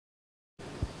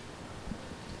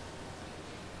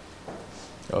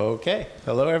Okay,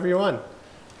 hello everyone.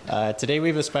 Today we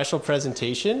have a special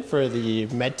presentation for the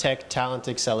MedTech Talent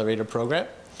Accelerator Program,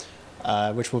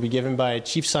 which will be given by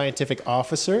Chief Scientific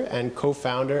Officer and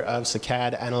co-founder of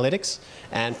Saccade Analytics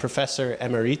and Professor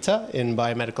Emerita in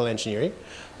Biomedical Engineering,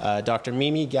 Dr.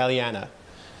 Mimi Galiana.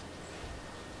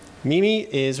 Mimi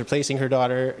is replacing her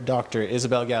daughter, Dr.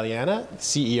 Isabel Galiana,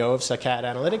 CEO of Saccade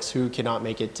Analytics, who cannot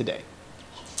make it today.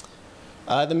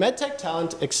 The MedTech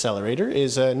Talent Accelerator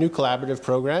is a new collaborative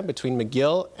program between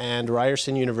McGill and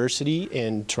Ryerson University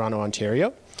in Toronto,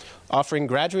 Ontario, offering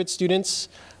graduate students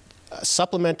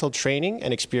supplemental training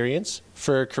and experience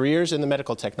for careers in the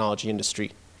medical technology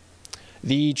industry.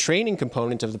 The training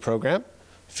component of the program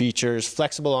features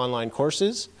flexible online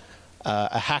courses,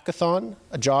 a hackathon,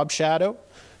 a job shadow,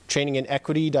 training in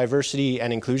equity, diversity,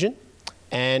 and inclusion,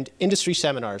 and industry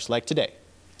seminars like today.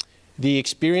 The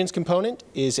experience component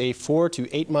is a 4 to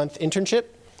 8 month internship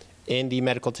in the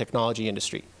medical technology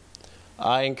industry.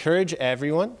 I encourage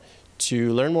everyone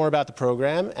to learn more about the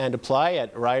program and apply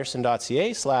at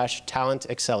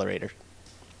ryerson.ca/talentaccelerator.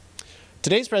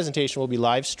 Today's presentation will be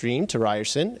live streamed to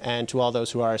Ryerson and to all those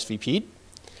who RSVP'd,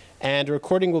 and a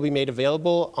recording will be made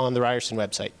available on the Ryerson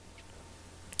website.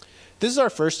 This is our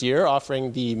first year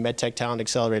offering the MedTech Talent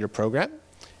Accelerator program,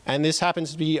 and this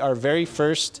happens to be our very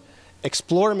first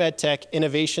Explore MedTech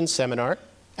Innovation Seminar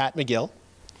at McGill,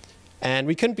 and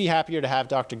we couldn't be happier to have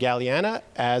Dr. Galiana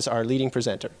as our leading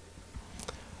presenter.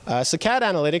 Saccade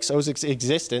Analytics owes its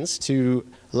existence to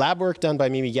lab work done by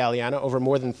Mimi Galiana over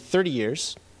more than 30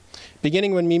 years,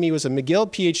 beginning when Mimi was a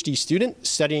McGill PhD student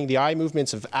studying the eye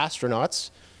movements of astronauts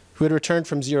who had returned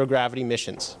from zero-gravity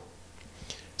missions.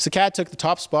 Saccade took the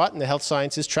top spot in the health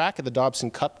sciences track at the Dobson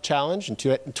Cup Challenge in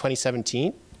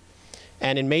 2017.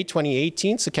 And in May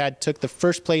 2018, Saccade took the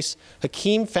first place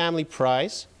Hakeem Family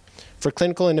Prize for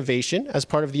Clinical Innovation as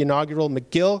part of the inaugural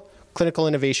McGill Clinical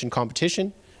Innovation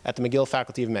Competition at the McGill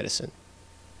Faculty of Medicine.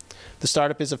 The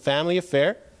startup is a family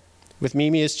affair, with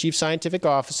Mimi as Chief Scientific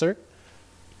Officer,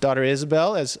 daughter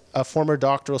Isabel as a former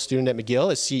doctoral student at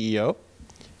McGill as CEO,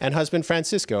 and husband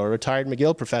Francisco, a retired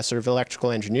McGill Professor of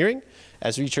Electrical Engineering,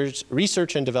 as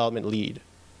research and development lead.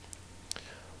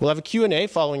 We'll have a Q&A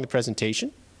following the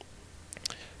presentation.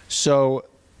 So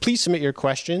please submit your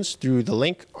questions through the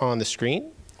link on the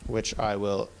screen, which I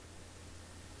will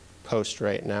post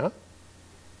right now.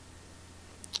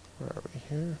 Where are we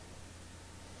here?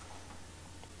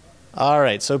 All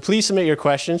right, so please submit your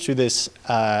questions through this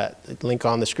link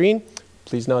on the screen.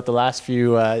 Please note the last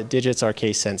few digits are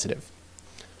case sensitive.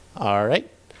 All right,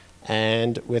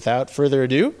 and without further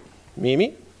ado,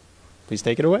 Mimi, please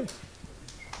take it away.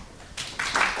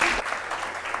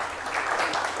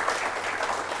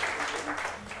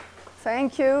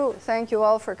 Thank you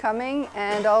all for coming,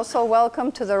 and also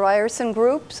welcome to the Ryerson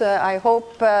groups. I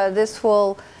hope this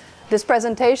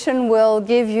presentation will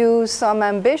give you some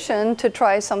ambition to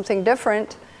try something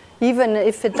different. Even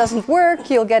if it doesn't work,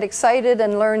 you'll get excited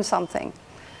and learn something.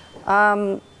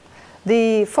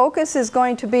 The focus is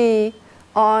going to be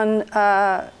on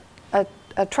a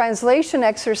translation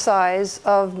exercise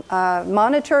of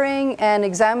monitoring and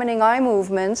examining eye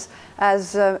movements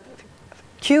as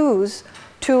cues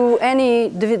to any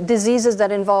diseases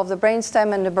that involve the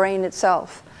brainstem and the brain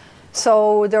itself.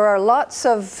 So there are lots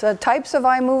of types of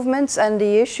eye movements, and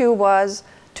the issue was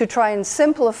to try and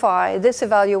simplify this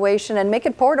evaluation and make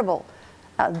it portable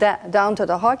down to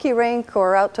the hockey rink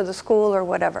or out to the school or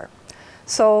whatever.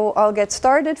 So I'll get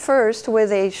started first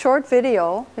with a short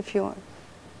video, if you want.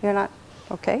 You're not,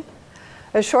 okay.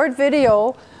 A short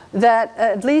video that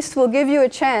at least will give you a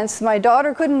chance. My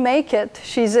daughter couldn't make it.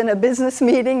 She's in a business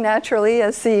meeting, naturally,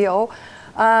 as CEO.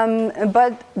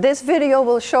 But this video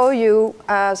will show you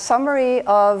a summary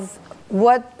of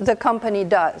what the company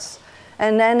does.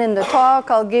 And then in the talk,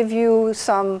 I'll give you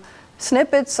some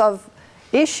snippets of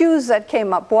issues that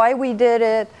came up, why we did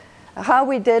it, how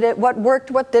we did it, what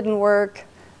worked, what didn't work,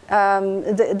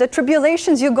 the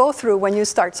tribulations you go through when you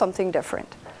start something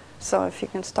different. So if you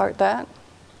can start that.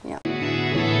 Yeah.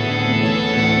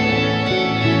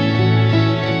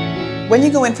 When you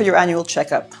go in for your annual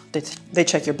checkup, they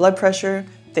check your blood pressure,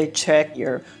 they check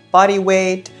your body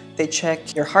weight, they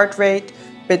check your heart rate,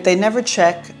 but they never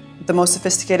check the most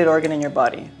sophisticated organ in your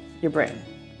body, your brain.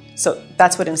 So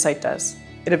that's what Insight does.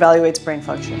 It evaluates brain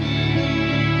function.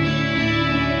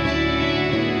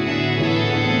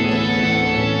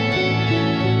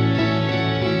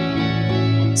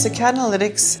 Saccade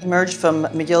Analytics emerged from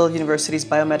McGill University's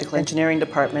Biomedical Engineering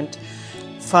department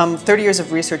from 30 years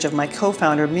of research of my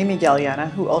co-founder, Mimi Galiana,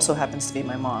 who also happens to be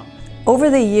my mom. Over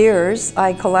the years,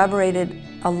 I collaborated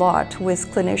a lot with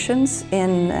clinicians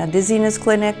in dizziness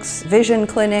clinics, vision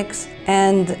clinics,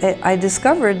 and I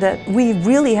discovered that we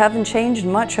really haven't changed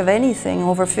much of anything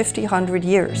over 100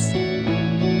 years.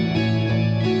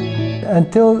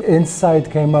 Until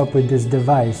Insight came up with this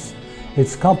device,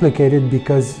 it's complicated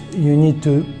because you need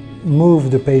to move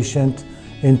the patient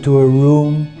into a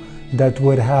room that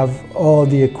would have all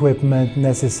the equipment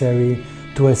necessary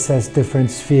to assess different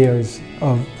spheres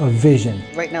of vision.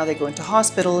 Right now they go into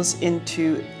hospitals,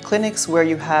 into clinics where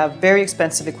you have very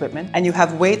expensive equipment, and you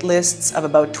have wait lists of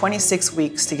about 26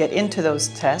 weeks to get into those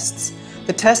tests.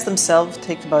 The tests themselves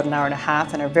take about an hour and a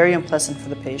half and are very unpleasant for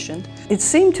the patient. It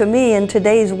seemed to me in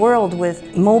today's world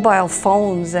with mobile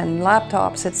phones and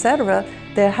laptops, etc.,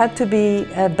 there had to be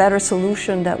a better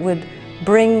solution that would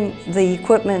bring the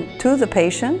equipment to the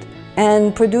patient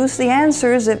and produce the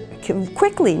answers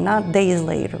quickly, not days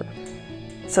later.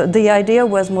 So the idea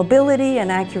was mobility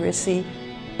and accuracy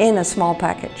in a small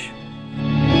package.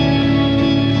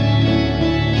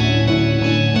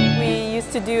 We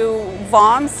used to do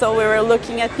VOMs, so we were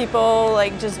looking at people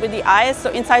like just with the eyes. So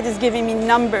Insight is giving me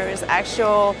numbers,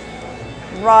 actual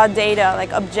raw data,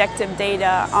 like objective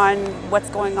data on what's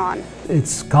going on.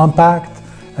 It's compact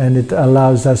and it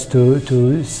allows us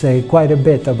to say quite a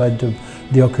bit about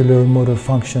the ocular motor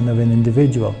function of an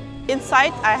individual.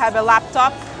 Insight, I have a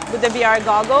laptop with the VR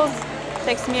goggles. It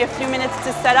takes me a few minutes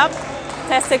to set up.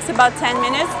 Test takes about 10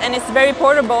 minutes and it's very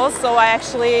portable, so I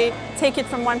actually take it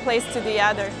from one place to the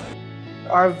other.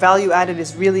 Our value added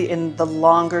is really in the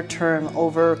longer term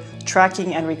over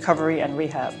tracking and recovery and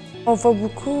rehab. On voit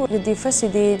beaucoup, des fois c'est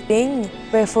des lignes,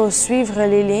 il faut suivre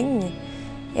les lignes.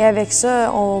 Et avec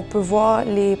ça, on peut voir,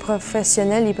 les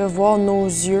professionnels, ils peuvent voir nos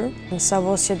yeux,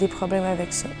 savoir s'il y a des problèmes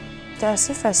avec ça. C'est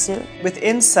assez facile. With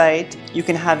Insight, you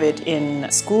can have it in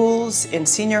schools, in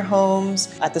senior homes,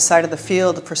 at the side of the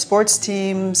field for sports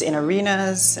teams, in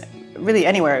arenas, really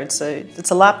anywhere. It's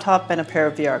a laptop and a pair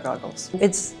of VR goggles.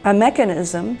 It's a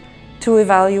mechanism to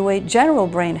evaluate general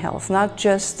brain health, not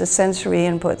just the sensory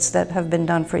inputs that have been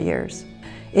done for years.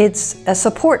 It's a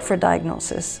support for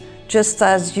diagnosis, just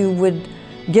as you would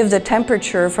give the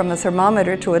temperature from a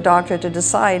thermometer to a doctor to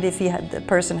decide if the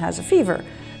person has a fever.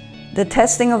 The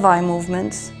testing of eye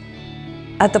movements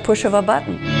at the push of a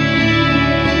button.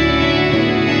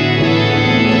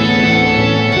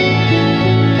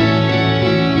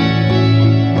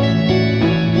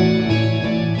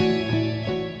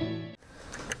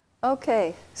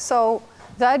 Okay, so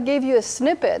that gave you a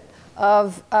snippet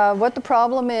of what the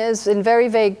problem is in very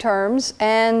vague terms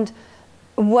and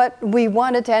what we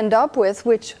wanted to end up with,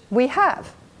 which we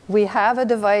have. We have a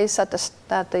device at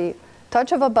the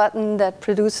touch of a button that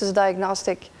produces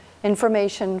diagnostic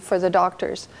information for the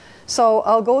doctors. So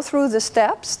I'll go through the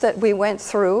steps that we went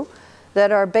through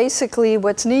that are basically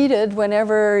what's needed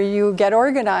whenever you get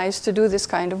organized to do this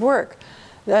kind of work.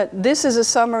 This is a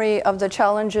summary of the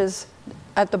challenges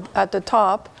at the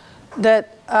top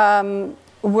that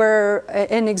were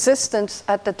in existence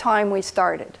at the time we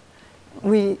started.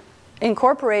 We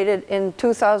incorporated in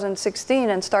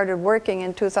 2016 and started working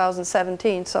in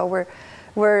 2017, so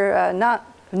we're not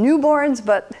newborns,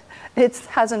 but it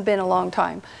hasn't been a long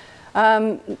time.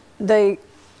 The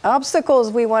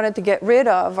obstacles we wanted to get rid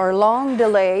of are long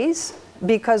delays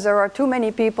because there are too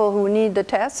many people who need the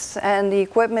tests and the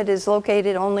equipment is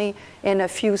located only in a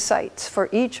few sites for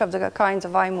each of the kinds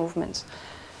of eye movements.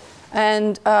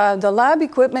 And the lab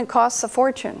equipment costs a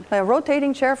fortune. A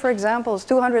rotating chair, for example, is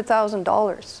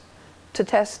 $200,000 to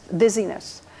test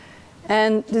dizziness.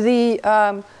 And the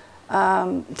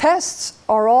tests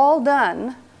are all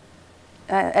done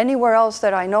anywhere else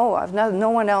that I know of. No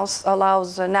one else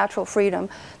allows natural freedom.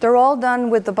 They're all done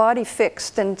with the body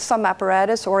fixed in some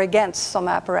apparatus or against some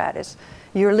apparatus.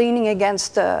 You're leaning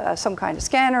against some kind of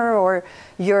scanner, or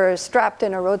you're strapped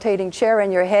in a rotating chair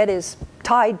and your head is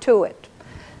tied to it.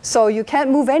 So you can't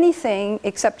move anything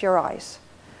except your eyes.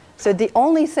 So the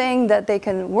only thing that they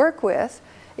can work with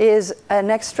is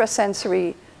an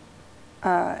extrasensory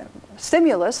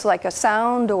stimulus, like a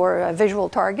sound or a visual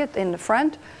target in the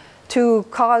front, to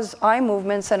cause eye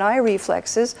movements and eye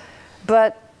reflexes.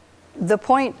 But the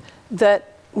point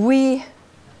that we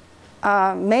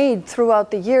made throughout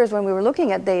the years when we were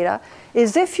looking at data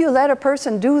is if you let a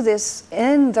person do this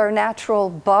in their natural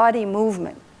body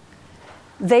movement,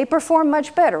 they perform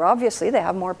much better. Obviously, they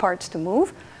have more parts to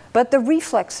move, but the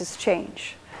reflexes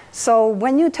change. So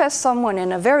when you test someone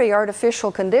in a very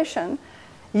artificial condition,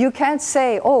 you can't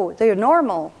say, oh, they're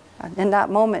normal in that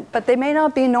moment, but they may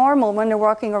not be normal when they're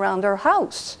walking around their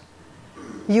house.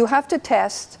 You have to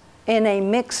test in a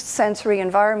mixed sensory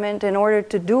environment in order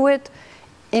to do it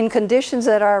in conditions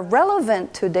that are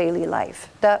relevant to daily life.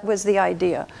 That was the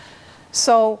idea.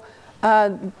 So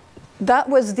that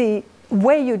was the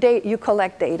way you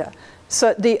collect data.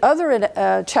 So the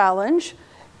other challenge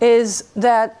is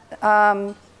that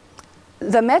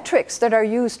the metrics that are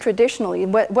used traditionally,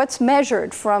 what's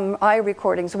measured from eye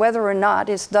recordings, whether or not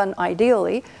it's done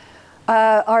ideally,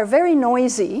 are very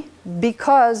noisy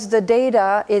because the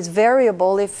data is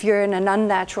variable if you're in an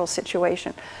unnatural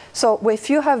situation. So if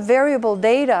you have variable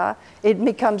data, it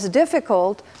becomes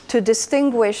difficult to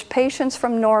distinguish patients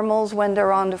from normals when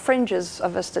they're on the fringes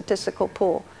of a statistical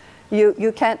pool.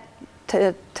 You can't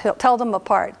tell them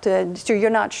apart. So you're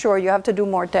not sure. You have to do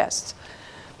more tests.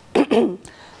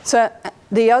 So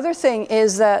the other thing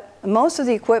is that most of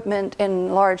the equipment in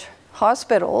large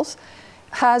hospitals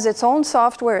has its own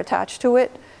software attached to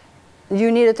it.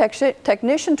 You need a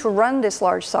technician to run this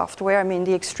large software. I mean,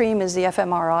 the extreme is the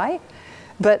fMRI.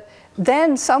 But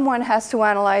then someone has to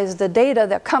analyze the data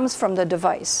that comes from the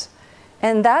device.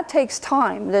 And that takes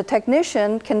time. The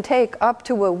technician can take up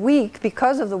to a week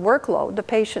because of the workload,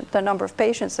 the number of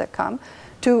patients that come,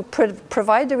 to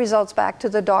provide the results back to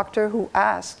the doctor who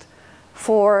asked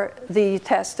for the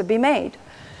test to be made.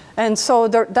 And so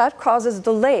that causes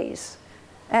delays.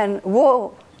 And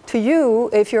woe to you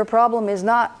if your problem is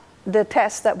not the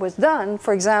test that was done,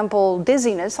 for example,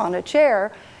 dizziness on a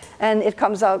chair, and it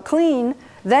comes out clean,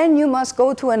 then you must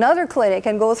go to another clinic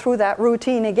and go through that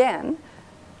routine again.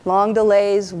 Long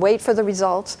delays, wait for the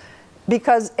results,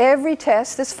 because every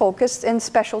test is focused in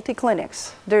specialty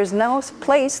clinics. There's no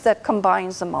place that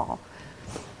combines them all.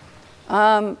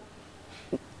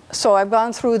 So I've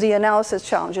gone through the analysis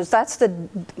challenges. That's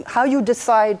how you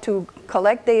decide to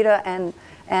collect data and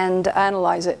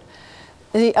analyze it.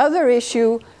 The other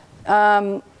issue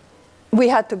we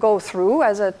had to go through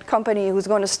as a company who's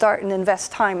going to start and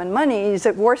invest time and money, is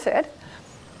it worth it?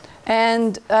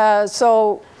 And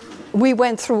so we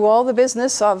went through all the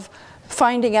business of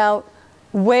finding out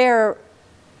where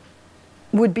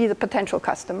would be the potential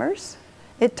customers.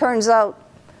 It turns out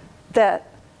that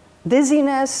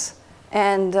dizziness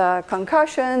and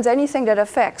concussions, anything that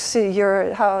affects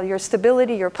your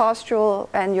stability, your postural,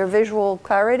 and your visual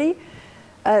clarity,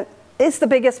 is the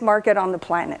biggest market on the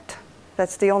planet.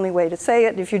 That's the only way to say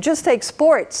it. If you just take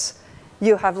sports,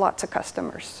 you have lots of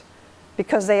customers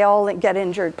because they all get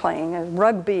injured playing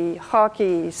rugby,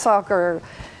 hockey, soccer.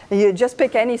 You just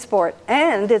pick any sport,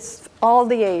 and it's all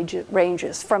the age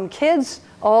ranges, from kids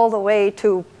all the way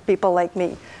to people like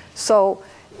me. So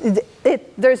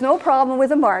there's no problem with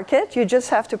the market. You just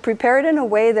have to prepare it in a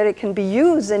way that it can be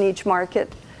used in each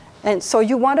market. And so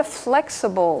you want a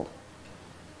flexible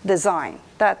design.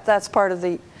 That's part of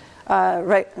the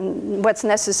what's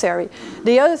necessary.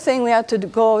 The other thing we have to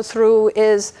go through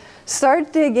is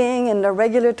start digging in the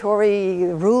regulatory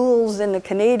rules in the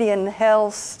Canadian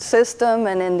health system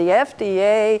and in the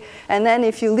FDA. And then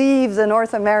if you leave the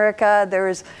North America,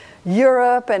 there's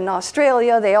Europe and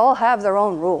Australia. They all have their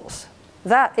own rules.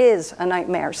 That is a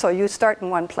nightmare. So you start in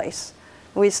one place.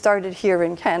 We started here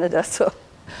in Canada. So,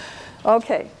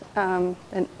 okay. And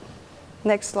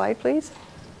next slide, please.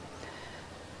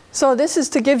 So this is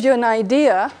to give you an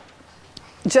idea,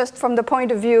 just from the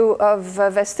point of view of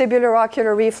vestibular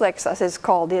ocular reflex, as it's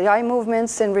called, the eye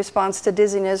movements in response to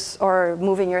dizziness or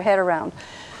moving your head around.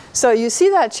 So you see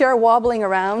that chair wobbling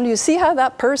around. You see how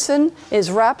that person is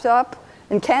wrapped up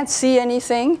and can't see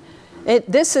anything.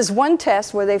 This is one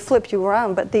test where they flip you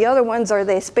around, but the other ones are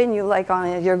they spin you like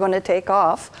you're going to take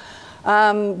off.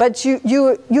 But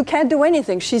you can't do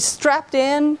anything. She's strapped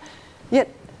in, yet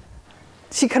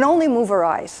she can only move her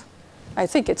eyes. I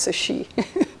think it's a she.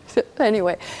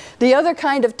 Anyway, the other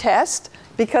kind of test,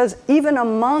 because even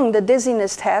among the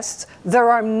dizziness tests, there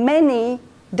are many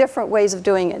different ways of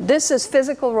doing it. This is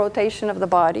physical rotation of the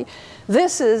body.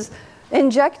 This is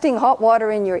injecting hot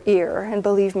water in your ear, and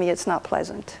believe me, it's not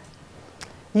pleasant.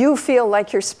 You feel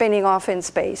like you're spinning off in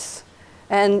space.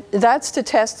 And that's to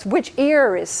test which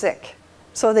ear is sick.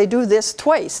 So they do this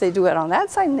twice. They do it on that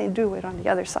side and they do it on the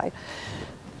other side.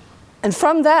 And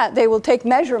from that, they will take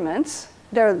measurements.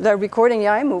 They're recording the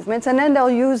eye movements, and then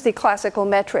they'll use the classical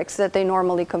metrics that they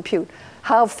normally compute.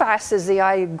 How fast is the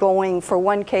eye going for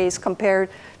one case compared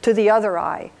to the other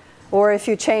eye? Or if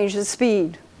you change the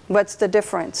speed, what's the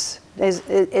difference? Is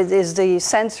the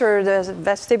sensor, the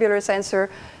vestibular sensor,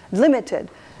 limited?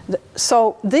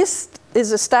 So this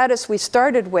is a status we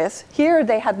started with. Here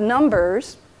they had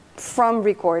numbers from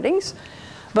recordings,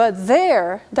 but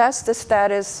there, that's the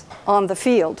status on the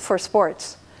field for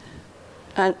sports.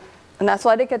 And an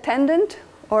athletic attendant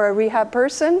or a rehab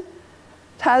person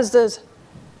has the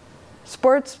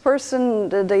sports person,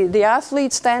 the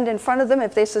athletes stand in front of them.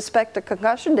 If they suspect a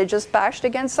concussion, they just bashed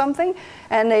against something,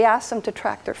 and they ask them to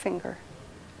track their finger.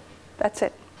 That's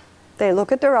it. They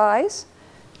look at their eyes.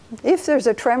 If there's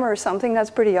a tremor or something, that's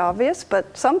pretty obvious,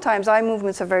 but sometimes eye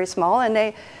movements are very small, and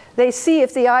they see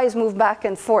if the eyes move back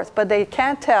and forth, but they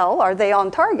can't tell, are they on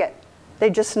target? They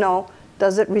just know,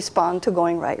 does it respond to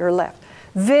going right or left?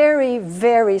 Very,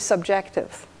 very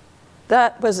subjective.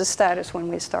 That was the status when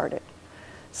we started.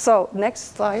 So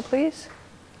next slide, please.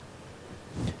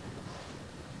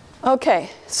 Okay,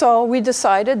 so we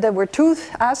decided there were two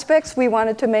aspects we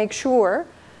wanted to make sure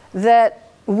that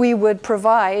we would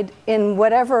provide in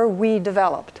whatever we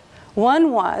developed.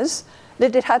 One was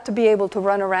that it had to be able to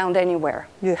run around anywhere.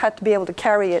 You had to be able to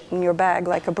carry it in your bag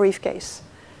like a briefcase.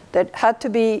 That had to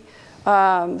be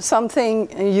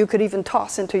something you could even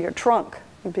toss into your trunk.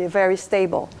 It'd be very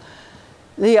stable.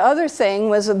 The other thing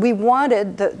was that we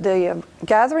wanted the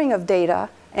gathering of data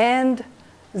and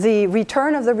the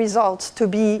return of the results to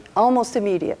be almost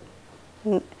immediate.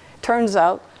 It turns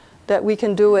out that we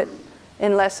can do it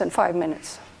in less than 5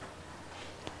 minutes.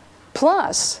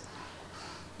 Plus,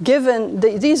 given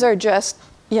these are just,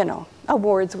 you know,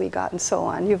 awards we got and so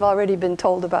on. You've already been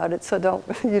told about it, so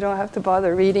you don't have to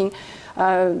bother reading.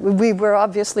 We were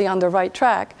obviously on the right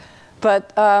track.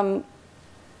 But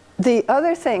the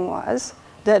other thing was,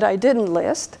 that I didn't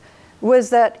list,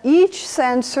 was that each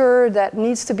sensor that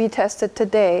needs to be tested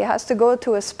today has to go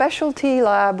to a specialty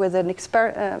lab with an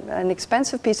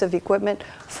expensive piece of equipment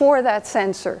for that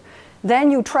sensor.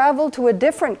 Then you travel to a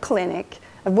different clinic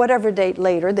at whatever date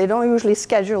later. They don't usually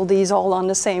schedule these all on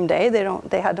the same day. They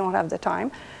don't have the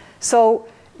time. So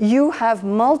you have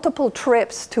multiple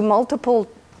trips to multiple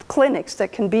clinics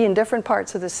that can be in different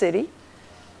parts of the city.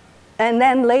 And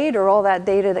then later, all that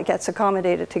data that gets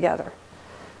accommodated together.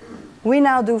 We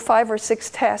now do 5 or 6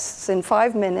 tests in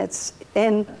 5 minutes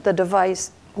in the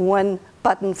device, one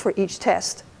button for each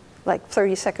test, like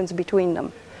 30 seconds between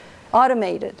them.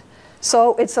 Automated.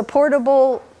 So it's a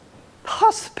portable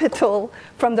hospital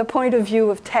from the point of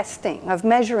view of testing, of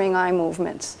measuring eye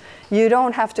movements. You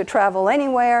don't have to travel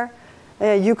anywhere.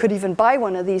 You could even buy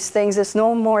one of these things. It's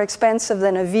no more expensive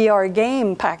than a VR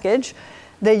game package.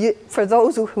 For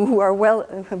those who are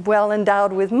well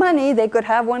endowed with money, they could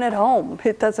have one at home.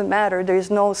 It doesn't matter.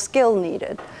 There's no skill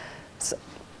needed. So,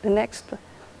 next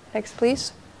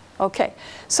please. Okay,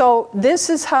 so this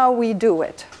is how we do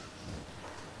it,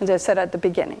 as I said at the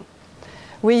beginning.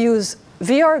 We use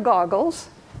VR goggles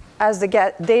as the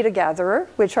data gatherer,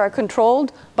 which are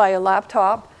controlled by a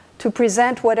laptop to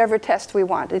present whatever test we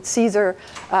want. It's either,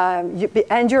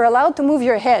 and you're allowed to move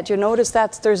your head. You notice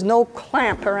that there's no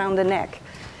clamp around the neck.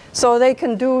 So they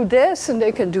can do this and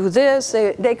they can do this.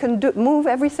 They can move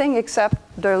everything except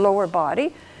their lower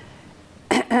body.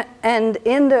 And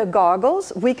in the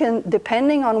goggles, we can,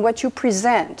 depending on what you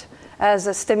present as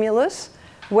a stimulus,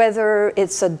 whether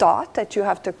it's a dot that you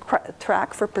have to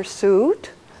track for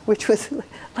pursuit, which was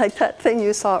like that thing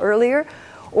you saw earlier,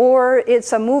 or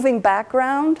it's a moving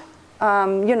background.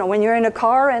 You know, when you're in a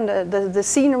car and the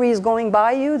scenery is going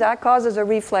by you, that causes a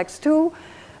reflex too.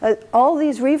 All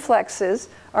these reflexes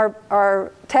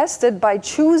are tested by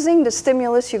choosing the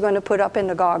stimulus you're going to put up in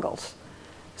the goggles.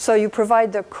 So you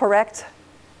provide the correct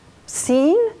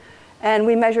scene, and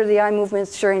we measure the eye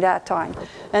movements during that time.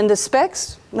 And the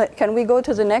specs, can we go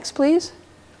to the next, please?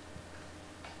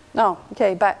 No,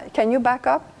 okay, can you back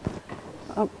up?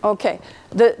 Okay,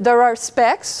 there are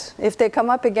specs. If they come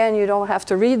up again, you don't have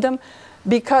to read them,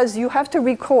 because you have to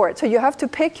record. So you have to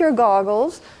pick your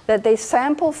goggles that they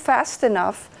sample fast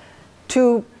enough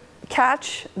to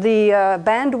catch the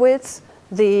bandwidth,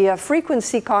 the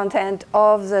frequency content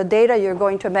of the data you're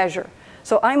going to measure.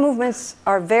 So eye movements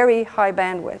are very high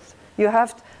bandwidth.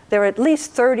 They're at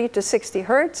least 30 to 60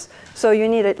 hertz, so you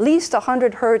need at least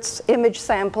 100 hertz image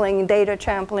sampling, data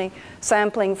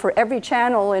sampling for every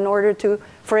channel in order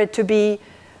for it to be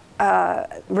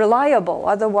reliable.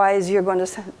 Otherwise, you're going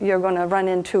to run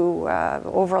into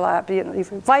overlap,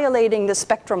 violating the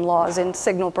spectrum laws in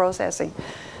signal processing.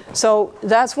 So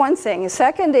that's one thing. The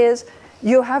second is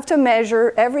you have to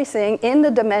measure everything in the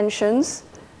dimensions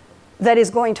that is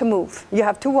going to move. You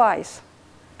have 2 eyes,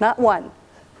 not one.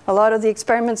 A lot of the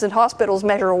experiments in hospitals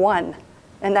measure 1,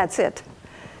 and that's it.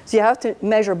 So you have to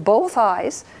measure both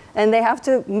eyes, and they have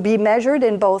to be measured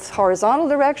in both horizontal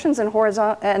directions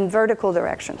and vertical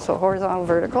directions, so horizontal,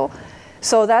 vertical.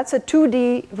 So that's a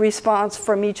 2D response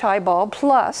from each eyeball,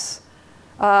 plus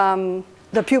the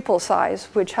pupil size,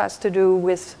 which has to do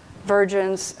with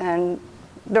vergence, and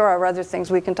there are other things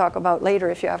we can talk about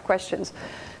later if you have questions.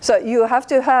 So you have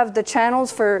to have the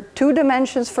channels for 2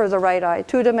 dimensions for the right eye,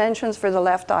 2 dimensions for the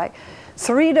left eye.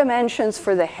 3 dimensions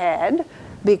for the head,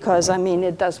 because, I mean,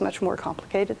 it does much more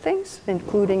complicated things,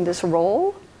 including this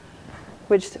roll,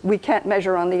 which we can't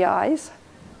measure on the eyes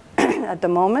at the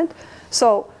moment.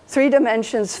 So 3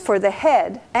 dimensions for the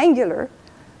head, angular,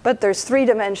 but there's 3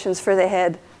 dimensions for the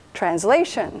head,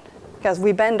 translation, because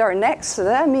we bend our necks, so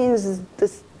that means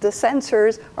the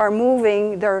sensors are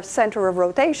moving their center of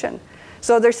rotation.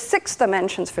 So there's 6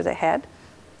 dimensions for the head,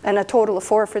 and a total of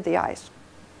 4 for the eyes.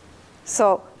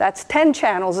 So that's 10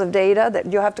 channels of data that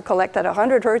you have to collect at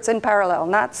 100 hertz in parallel,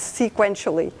 not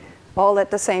sequentially, all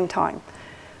at the same time.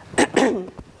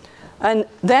 And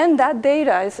then that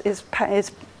data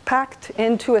is packed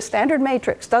into a standard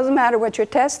matrix. Doesn't matter what your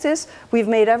test is, we've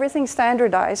made everything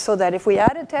standardized so that if we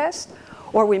add a test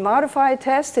or we modify a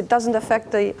test, it doesn't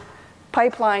affect the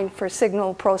pipeline for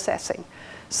signal processing.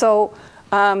 So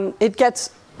it gets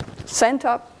sent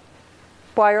up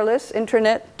wireless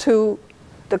internet to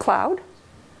the cloud.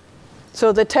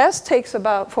 So the test takes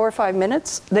about 4 or 5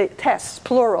 minutes. The tests,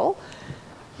 plural.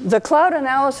 The cloud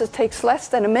analysis takes less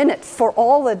than a minute for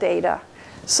all the data.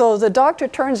 So the doctor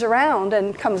turns around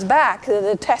and comes back.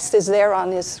 The test is there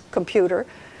on his computer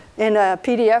in a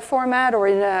PDF format or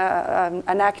in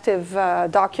an active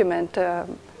document,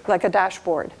 like a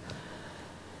dashboard.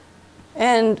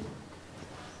 And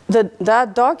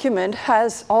that document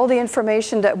has all the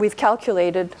information that we've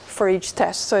calculated for each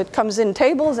test. So it comes in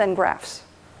tables and graphs.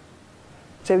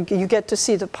 So you get to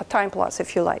see the time plots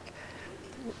if you like.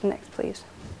 Next, please.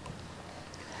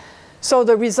 So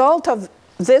the result of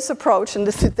this approach, and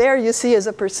there you see is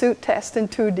a pursuit test in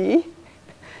 2D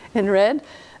in red.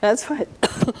 That's why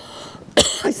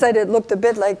I said it looked a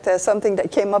bit like something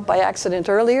that came up by accident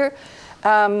earlier.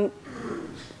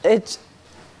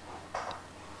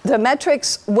 The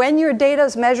metrics, when your data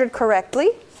is measured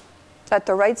correctly at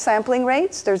the right sampling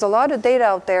rates, there's a lot of data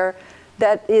out there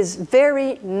that is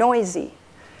very noisy.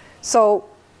 So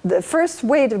the first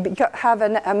way to have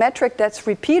a metric that's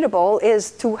repeatable is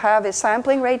to have a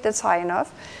sampling rate that's high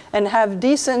enough and have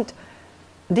decent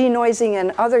denoising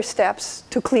and other steps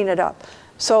to clean it up.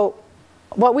 So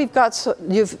what we've got,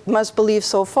 you must believe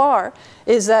so far,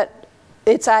 is that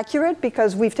it's accurate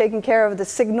because we've taken care of the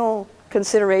signal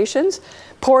considerations.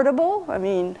 Portable, I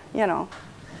mean, you know,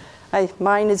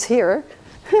 mine is here.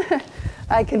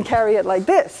 I can carry it like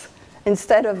this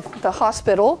instead of the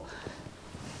hospital.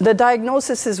 The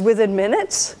diagnosis is within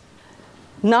minutes,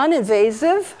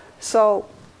 non-invasive, so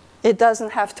it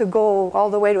doesn't have to go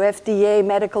all the way to FDA,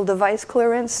 medical device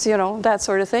clearance, you know, that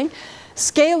sort of thing.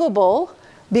 Scalable,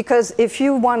 because if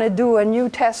you want to do a new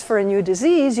test for a new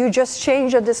disease, you just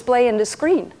change a display in the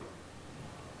screen.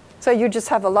 So you just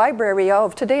have a library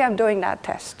of, today I'm doing that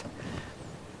test.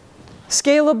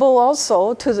 Scalable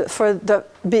also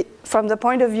from the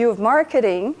point of view of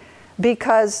marketing,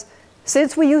 because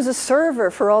since we use a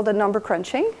server for all the number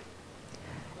crunching,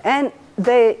 and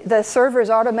the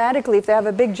servers automatically, if they have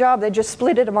a big job, they just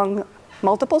split it among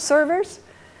multiple servers.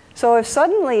 So if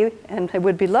suddenly, and it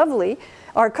would be lovely,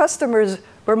 our customers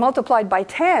were multiplied by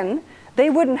 10,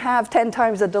 they wouldn't have 10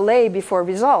 times the delay before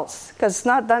results, because it's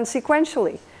not done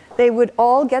sequentially. They would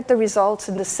all get the results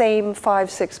in the same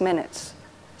 5-6 minutes.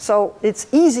 So it's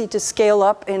easy to scale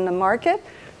up in the market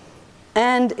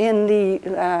and in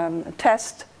the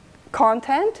test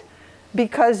content,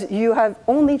 because you have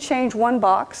only changed one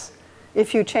box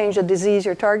if you change a disease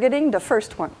you're targeting, the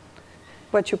first one,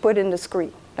 what you put in the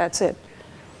screen, that's it.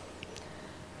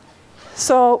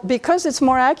 So because it's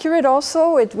more accurate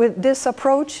also, with this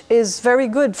approach is very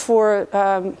good for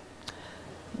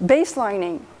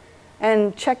baselining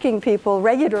and checking people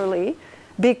regularly,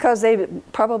 because it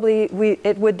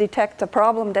would detect a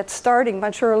problem that's starting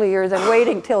much earlier than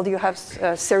waiting till you have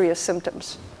serious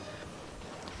symptoms.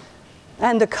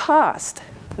 And the cost,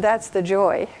 that's the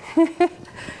joy.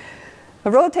 A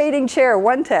rotating chair,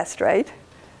 one test, right?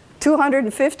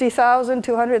 $250,000,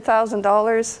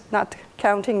 $200,000, not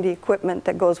counting the equipment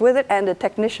that goes with it, and the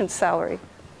technician's salary.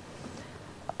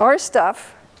 Our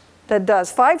stuff that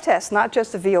does 5 tests, not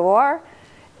just the VOR,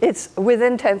 it's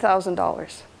within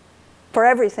 $10,000 for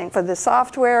everything, for the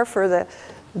software, for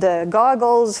the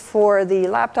goggles, for the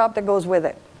laptop that goes with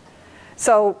it.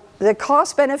 So the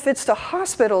cost benefits to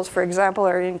hospitals, for example,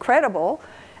 are incredible.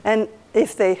 And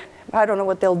if I don't know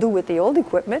what they'll do with the old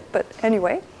equipment, but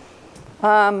anyway.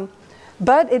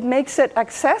 But it makes it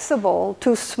accessible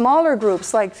to smaller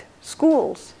groups like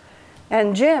schools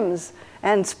and gyms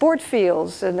and sport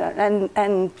fields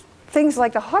and things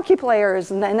like the hockey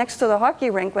players and next to the hockey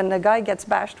rink when the guy gets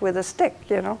bashed with a stick,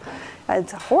 you know.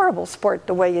 It's a horrible sport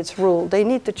the way it's ruled. They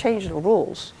need to change the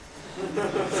rules.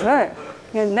 Right.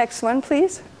 Next one,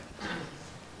 please.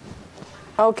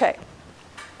 Okay.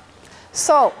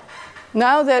 So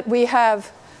now that we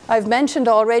have, I've mentioned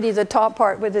already the top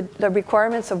part with the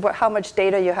requirements of how much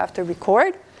data you have to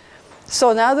record.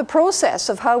 So now the process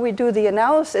of how we do the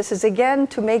analysis is, again,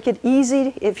 to make it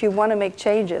easy if you want to make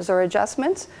changes or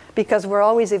adjustments, because we're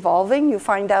always evolving. You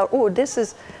find out, oh, this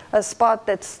is a spot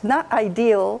that's not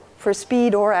ideal for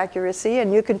speed or accuracy,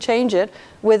 and you can change it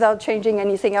without changing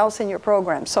anything else in your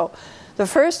program. So the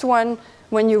first one,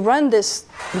 when you run this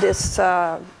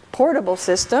portable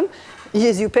system,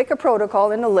 is you pick a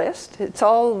protocol in a list. It's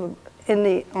all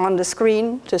on the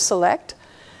screen to select.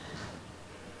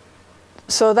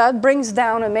 So that brings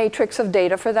down a matrix of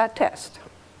data for that test.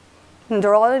 And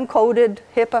they're all encoded,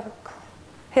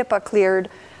 HIPAA cleared,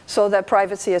 so that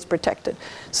privacy is protected.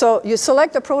 So you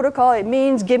select a protocol, it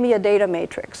means give me a data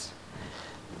matrix.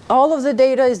 All of the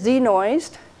data is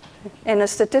denoised in a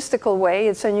statistical way.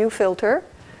 It's a new filter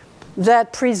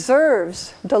that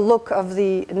preserves the look of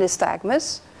the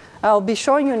nystagmus. I'll be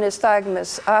showing you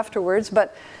nystagmus afterwards,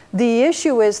 but the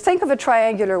issue is, think of a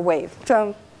triangular wave.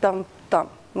 Dum, dum, dum,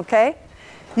 okay?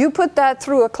 You put that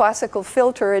through a classical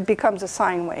filter, it becomes a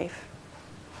sine wave.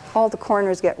 All the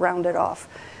corners get rounded off.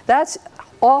 That's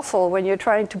awful when you're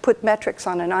trying to put metrics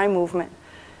on an eye movement.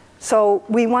 So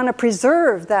we want to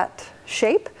preserve that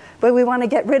shape, but we want to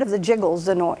get rid of the jiggles,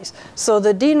 the noise. So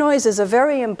the denoise is a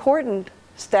very important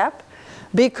step,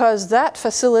 because that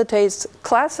facilitates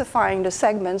classifying the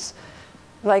segments.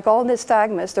 Like all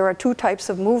nystagmus, there are two types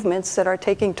of movements that are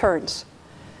taking turns.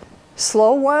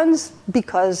 Slow ones,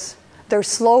 because they're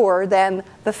slower than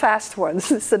the fast ones.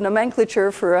 It's the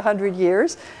nomenclature for 100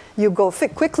 years. You go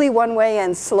quickly one way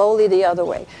and slowly the other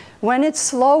way. When it's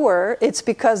slower, it's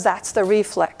because that's the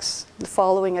reflex.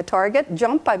 Following a target.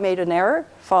 Jump, I made an error.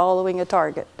 Following a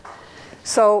target.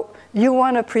 So you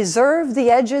want to preserve the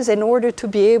edges in order to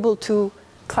be able to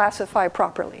classify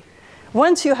properly.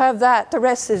 Once you have that, the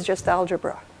rest is just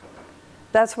algebra.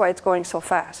 That's why it's going so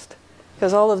fast,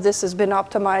 because all of this has been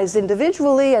optimized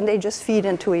individually and they just feed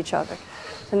into each other.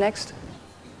 The next.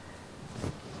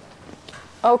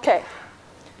 Okay.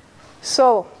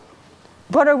 So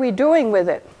what are we doing with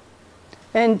it?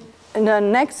 And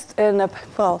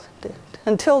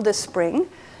until this spring,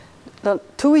 the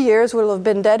 2 years will have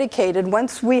been dedicated.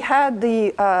 Once we had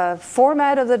the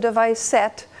format of the device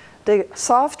set, the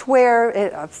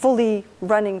software, fully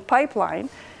running pipeline,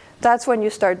 that's when you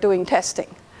start doing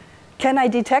testing. Can I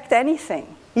detect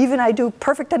anything? Even I do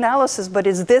perfect analysis, but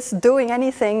is this doing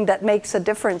anything that makes a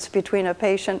difference between a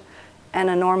patient and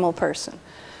a normal person?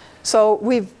 So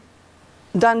we've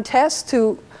done tests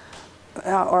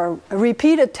or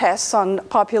repeated tests on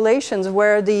populations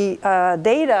where the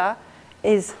data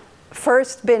is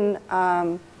first been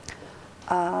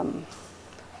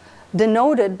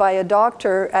denoted by a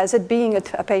doctor as it being a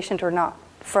patient or not,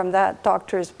 from that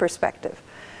doctor's perspective.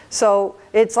 So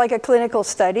it's like a clinical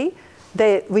study.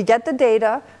 We get the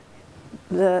data,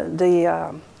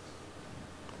 the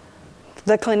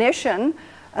clinician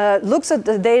looks at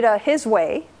the data his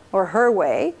way or her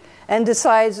way and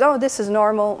decides, oh, this is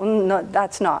normal, no,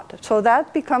 that's not. So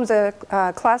that becomes a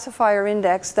classifier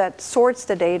index that sorts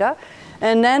the data,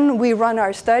 and then we run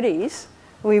our studies.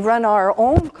 We run our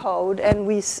own code, and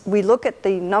we look at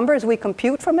the numbers we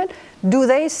compute from it. Do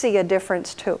they see a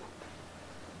difference too?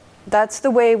 That's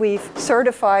the way we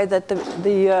certify that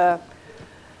the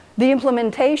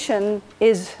implementation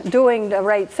is doing the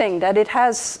right thing, that it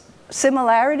has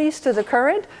similarities to the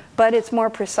current, but it's more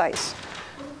precise.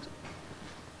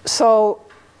 So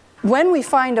when we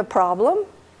find a problem,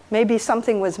 maybe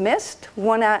something was missed,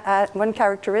 one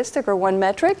characteristic or one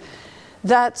metric,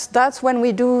 that's when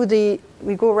we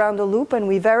go around the loop and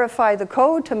we verify the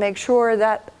code to make sure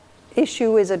that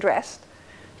issue is addressed,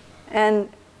 and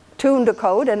tune the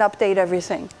code and update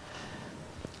everything.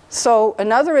 So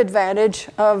another advantage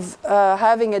of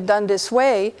having it done this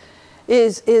way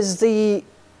is the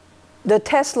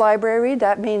test library.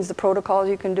 That means the protocols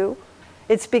you can do.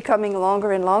 It's becoming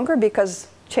longer and longer because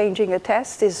changing a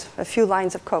test is a few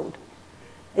lines of code.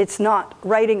 It's not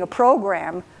writing a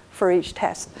program for each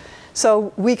test.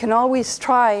 So we can always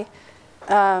try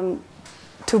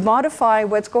to modify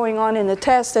what's going on in the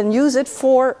test and use it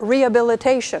for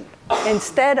rehabilitation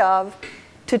instead of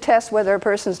to test whether a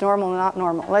person's normal or not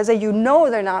normal. Let's say you know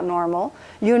they're not normal,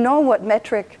 you know what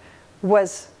metric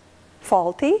was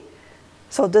faulty,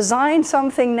 so design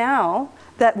something now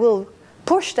that will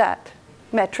push that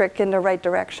metric in the right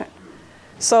direction.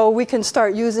 So we can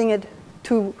start using it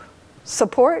to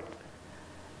support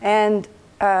and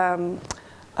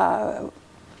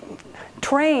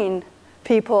train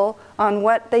people on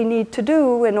what they need to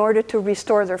do in order to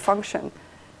restore their function.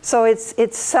 So it's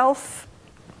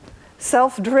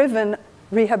self-driven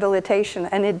rehabilitation,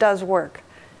 and it does work.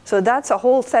 So that's a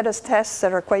whole set of tests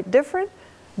that are quite different.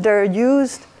 They're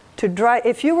used to drive.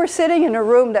 If you were sitting in a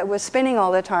room that was spinning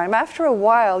all the time, after a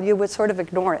while you would sort of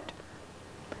ignore it.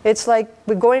 It's like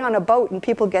we're going on a boat and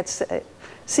people get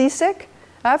seasick.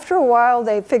 After a while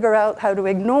they figure out how to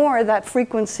ignore that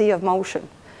frequency of motion.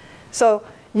 So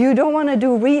you don't want to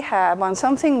do rehab on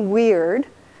something weird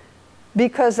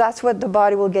because that's what the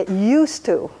body will get used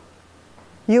to.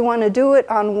 You want to do it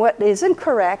on what isn't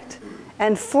correct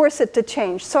and force it to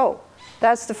change. So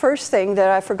that's the first thing that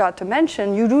I forgot to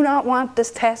mention. You do not want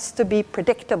this test to be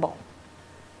predictable.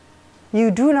 You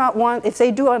do not want, if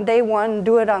they do on day 1,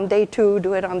 do it on day 2,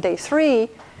 do it on day 3.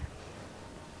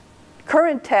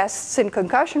 Current tests in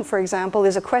concussion, for example,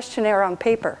 is a questionnaire on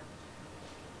paper.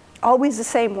 Always the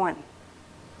same one.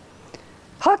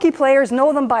 Hockey players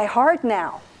know them by heart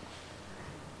now.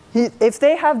 If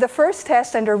they have the first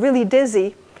test and they're really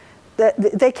dizzy,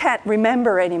 they can't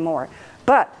remember anymore.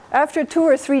 But after 2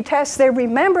 or 3 tests, they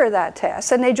remember that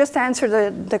test, and they just answer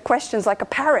the questions like a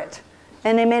parrot.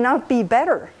 And they may not be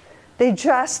better. They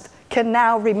just can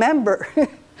now remember.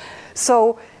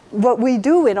 So what we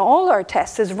do in all our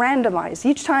tests is randomize.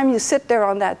 Each time you sit there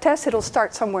on that test, it'll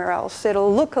start somewhere else.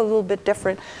 It'll look a little bit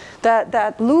different.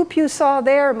 That loop you saw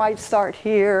there might start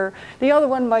here. The other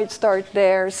one might start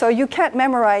there. So you can't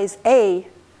memorize a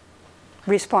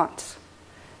response.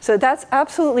 So that's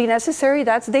absolutely necessary.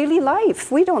 That's daily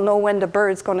life. We don't know when the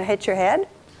bird's going to hit your head.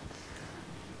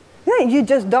 Yeah, you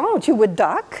just don't. You would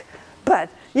duck.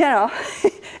 But, you know,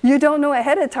 you don't know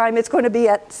ahead of time it's going to be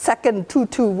at second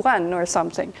 221 or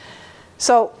something.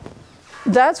 So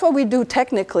that's what we do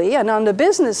technically. And on the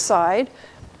business side,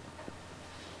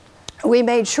 we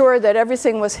made sure that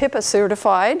everything was HIPAA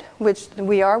certified, which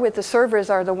we are. With the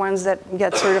servers are the ones that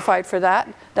get certified for that.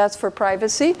 That's for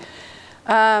privacy.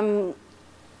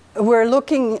 We're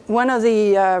looking, one of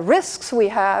the risks we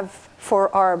have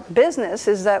for our business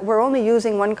is that we're only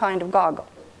using one kind of goggle.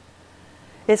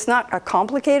 It's not a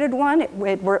complicated one.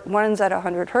 It runs at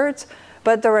 100 hertz,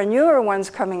 but there are newer ones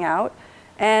coming out,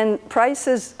 and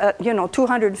prices, you know,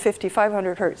 250,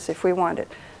 500 hertz if we want it.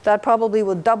 That probably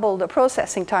will double the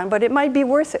processing time, but it might be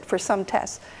worth it for some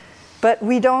tests. But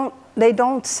they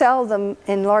don't sell them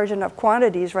in large enough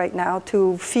quantities right now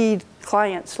to feed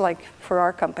clients like for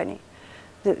our company,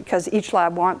 because each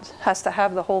lab has to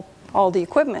have all the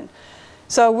equipment.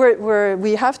 So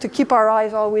we have to keep our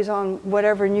eyes always on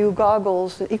whatever new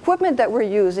goggles, equipment that we're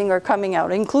using are coming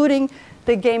out, including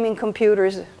the gaming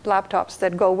computers, laptops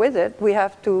that go with it. We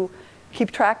have to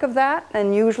keep track of that,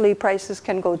 and usually prices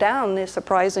can go down,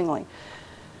 surprisingly.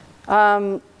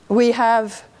 We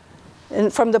have,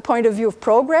 and from the point of view of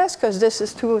progress, because this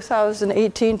is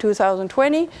 2018,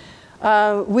 2020,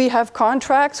 we have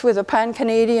contracts with the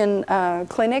pan-Canadian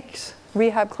clinics,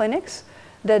 rehab clinics,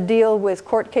 that deal with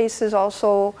court cases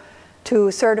also to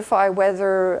certify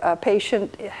whether a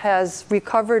patient has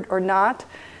recovered or not,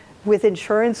 with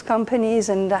insurance companies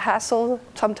and the hassle.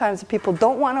 Sometimes people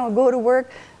don't want to go to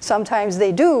work. Sometimes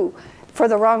they do for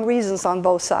the wrong reasons on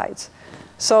both sides.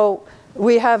 So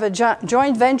we have a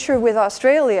joint venture with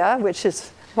Australia, which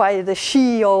is why the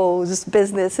SHEO's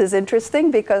business is interesting,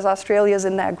 because Australia's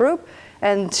in that group.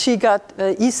 And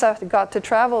Isa got to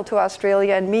travel to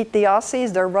Australia and meet the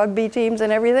Aussies, their rugby teams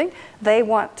and everything. They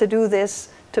want to do this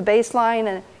to baseline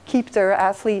and keep their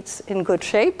athletes in good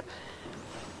shape.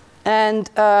 And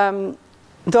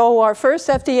though our first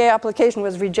FDA application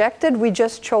was rejected, we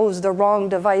just chose the wrong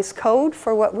device code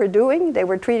for what we're doing. They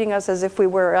were treating us as if we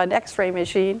were an X-ray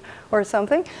machine or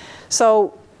something.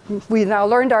 So we now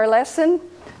learned our lesson.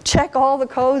 Check all the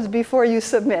codes before you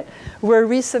submit. We're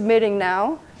resubmitting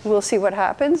now. We'll see what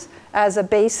happens as a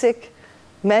basic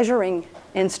measuring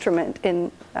instrument,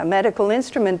 in a medical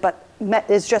instrument, but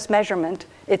it's just measurement.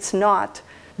 It's not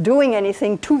doing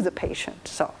anything to the patient.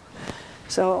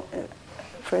 So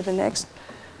for the next.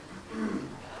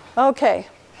 Okay.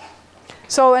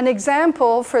 So an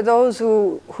example for those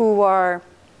who are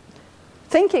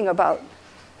thinking about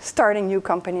starting new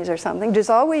companies or something, there's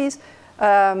always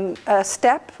a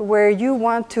step where you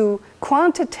want to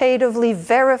quantitatively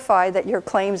verify that your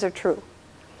claims are true.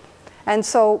 And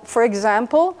so, for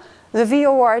example, the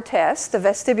VOR test, the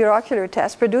vestibular-ocular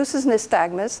test, produces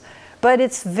nystagmus, but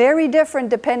it's very different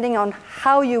depending on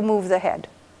how you move the head.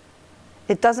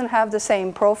 It doesn't have the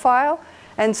same profile.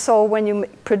 And so when you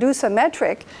produce a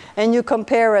metric and you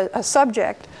compare a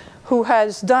subject who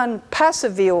has done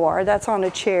passive VOR, that's on a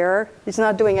chair, he's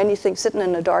not doing anything, sitting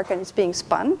in the dark, and it's being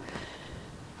spun,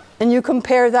 and you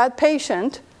compare that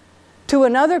patient to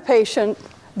another patient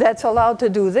that's allowed to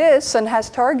do this and has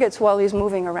targets while he's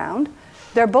moving around,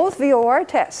 they're both VOR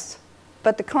tests.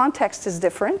 but the context is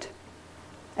different.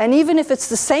 And even if it's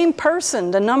the same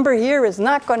person, the number here is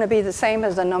not going to be the same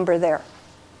as the number there.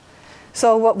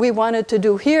 So what we wanted to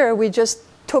do here, we just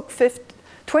took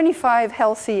 25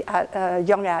 healthy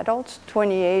young adults,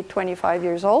 28, 25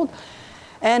 years old,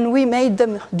 and we made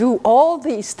them do all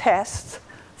these tests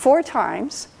 4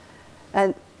 times,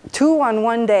 and 2 on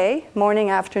one day, morning,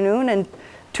 afternoon, and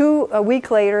 2 a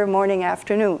week later, morning,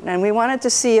 afternoon. And we wanted to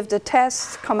see if the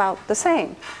tests come out the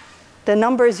same. The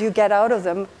numbers you get out of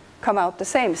them come out the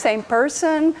same. Same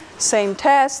person, same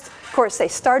test. Of course, they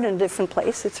start in a different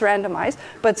place. It's randomized.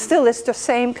 But still, it's the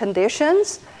same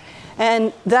conditions.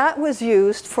 And that was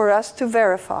used for us to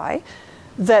verify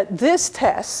that this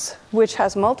test, which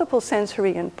has multiple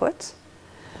sensory inputs,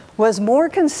 was more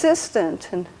consistent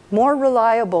and more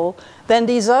reliable than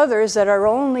these others that are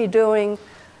only doing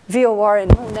VOR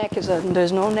and no neck,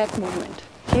 there's no neck movement.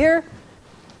 Here,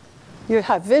 you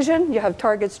have vision, you have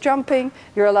targets jumping,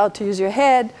 you're allowed to use your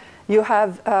head. You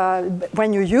have,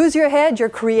 when you use your head, you're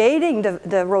creating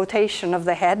the rotation of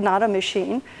the head, not a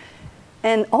machine.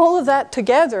 And all of that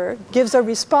together gives a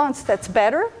response that's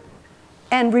better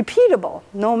and repeatable,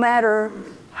 no matter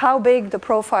how big the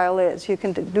profile is. You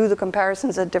can do the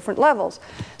comparisons at different levels.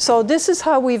 So this is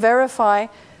how we verify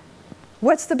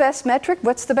what's the best metric,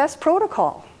 what's the best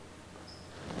protocol.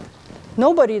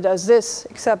 Nobody does this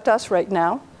except us right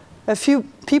now. A few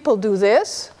people do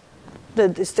this.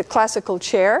 It's the classical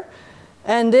chair.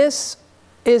 And this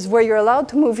is where you're allowed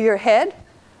to move your head,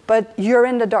 but you're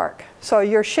in the dark. So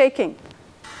you're shaking,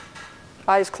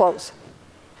 eyes closed.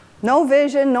 No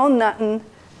vision, no nothing.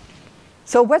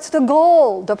 So what's the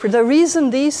goal? The reason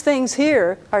these things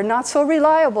here are not so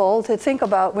reliable to think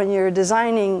about when you're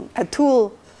designing a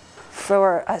tool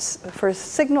for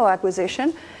signal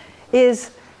acquisition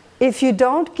is if you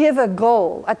don't give a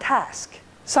goal, a task,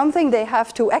 something they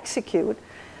have to execute,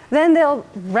 then they'll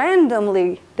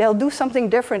do something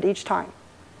different each time.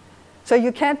 So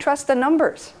you can't trust the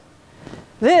numbers.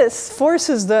 This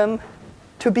forces them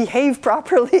to behave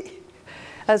properly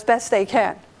as best they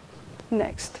can.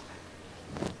 Next.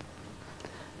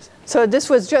 So this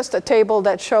was just a table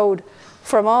that showed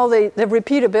from all the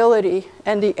repeatability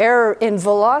and the error in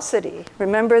velocity.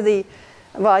 Remember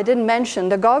well, I didn't mention,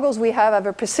 the goggles we have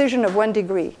a precision of 1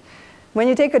 degree. When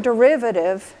you take a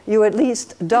derivative, you at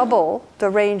least double the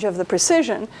range of the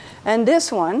precision. And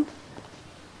this one,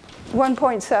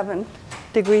 1.7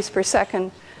 degrees per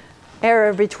second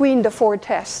error between the 4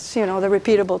 tests, the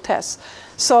repeatable tests.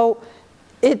 So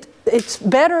it's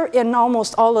better in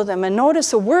almost all of them. And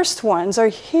notice the worst ones are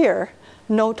here,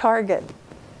 no target.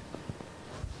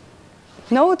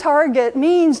 No target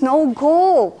means no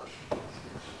goal.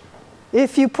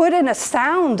 If you put in a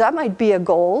sound, that might be a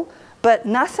goal. But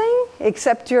nothing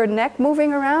except your neck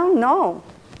moving around? No.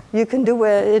 You can do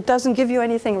it. It doesn't give you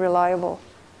anything reliable.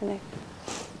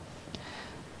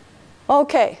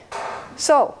 Okay.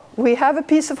 So we have a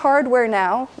piece of hardware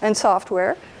now and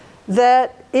software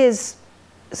that is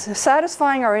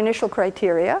satisfying our initial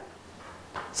criteria.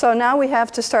 So now we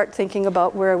have to start thinking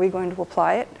about where are we going to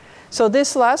apply it. So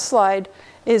this last slide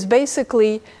is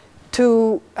basically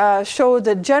to show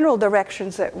the general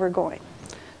directions that we're going.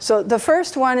 So the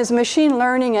first one is machine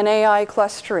learning and AI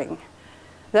clustering.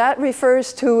 That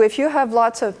refers to if you have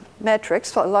lots of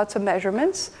metrics, lots of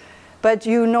measurements, but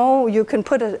you can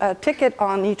put a ticket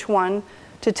on each one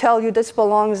to tell you this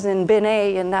belongs in bin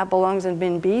A and that belongs in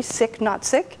bin B, sick, not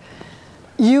sick.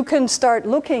 You can start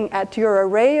looking at your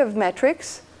array of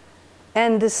metrics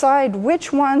and decide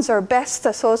which ones are best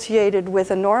associated with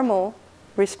a normal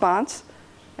response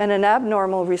and an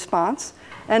abnormal response,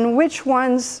 and which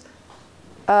ones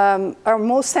are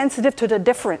most sensitive to the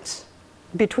difference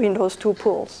between those 2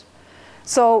 pools.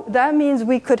 So that means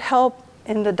we could help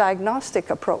in the diagnostic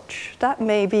approach. That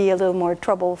may be a little more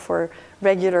trouble for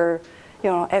regular,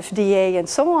 FDA and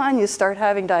so on. You start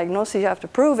having diagnosis, you have to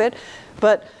prove it.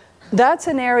 But that's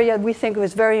an area we think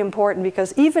was very important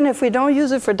because even if we don't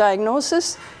use it for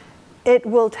diagnosis, it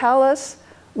will tell us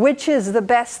which is the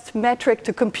best metric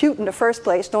to compute in the first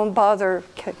place. Don't bother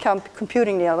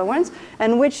computing the other ones.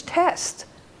 And which test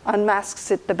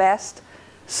unmasks it the best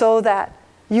so that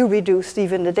you reduce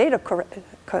even the data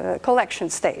collection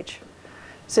stage.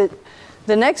 So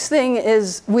the next thing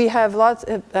is we have lots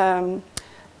of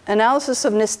analysis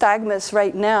of nystagmus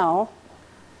right now.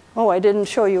 Oh, I didn't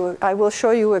show you. I will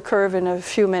show you a curve in a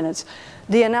few minutes.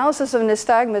 The analysis of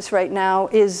nystagmus right now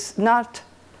is not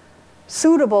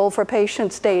suitable for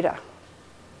patients' data.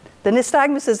 The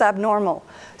nystagmus is abnormal.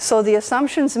 So the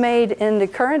assumptions made in the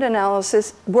current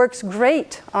analysis works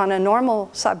great on a normal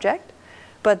subject,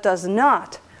 but does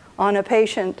not on a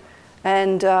patient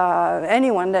and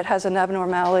anyone that has an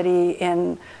abnormality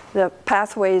in the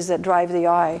pathways that drive the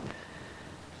eye.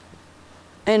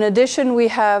 In addition, we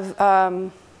have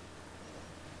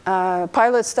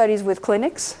pilot studies with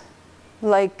clinics,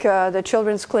 like the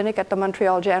Children's Clinic at the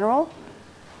Montreal General.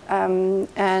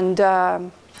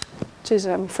 Geez,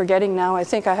 I'm forgetting now. I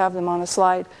think I have them on a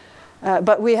slide.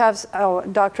 But we have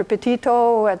Dr.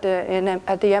 Petito at the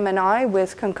MNI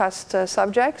with concussed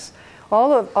subjects.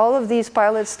 All of these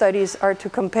pilot studies are to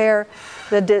compare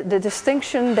the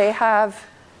distinction they have.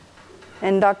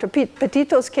 In Dr.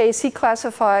 Petito's case, he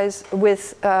classifies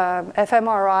with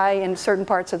fMRI in certain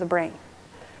parts of the brain.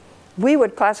 We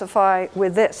would classify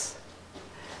with this.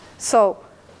 So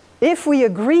if we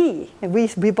agree, and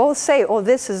we both say, oh,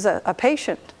 this is a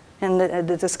patient in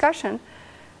the discussion,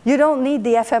 you don't need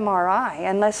the fMRI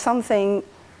unless something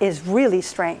is really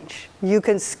strange. You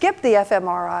can skip the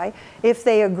fMRI if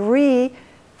they agree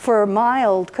for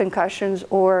mild concussions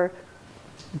or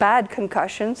bad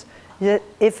concussions.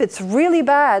 If it's really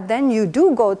bad, then you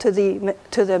do go to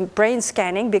the brain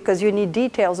scanning because you need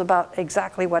details about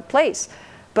exactly what place.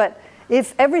 But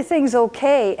if everything's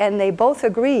okay and they both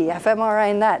agree, fMRI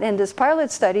and that, in this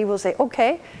pilot study, we'll say,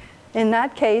 okay, in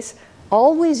that case,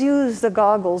 always use the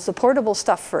goggles, the portable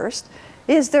stuff first.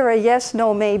 Is there a yes,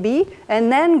 no, maybe?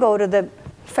 And then go to the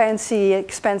fancy,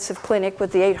 expensive clinic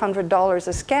with the $800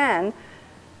 a scan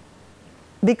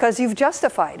because you've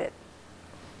justified it.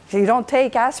 You don't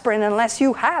take aspirin unless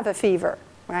you have a fever,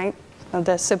 right?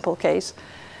 The simple case.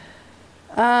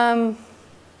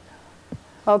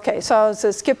 Okay, so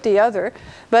skip the other.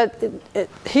 But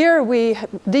here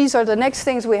these are the next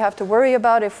things we have to worry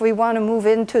about if we want to move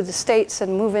into the States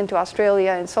and move into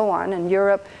Australia and so on, and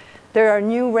Europe. There are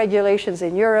new regulations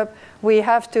in Europe. We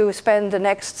have to spend the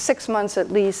next 6 months at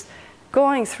least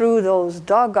going through those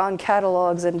doggone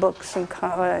catalogs and books, and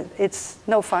it's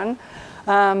no fun.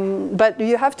 But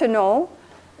you have to know,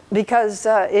 because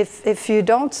if you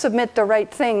don't submit the right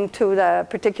thing to the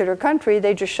particular country,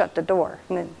 they just shut the door,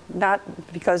 not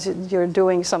because you're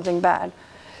doing something bad.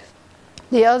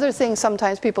 The other thing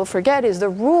sometimes people forget is the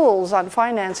rules on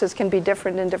finances can be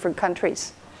different in different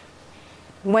countries.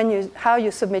 How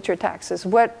you submit your taxes,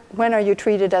 when are you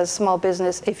treated as small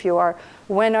business if you are,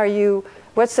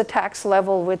 what's the tax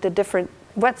level with the different,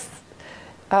 what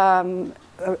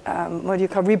do you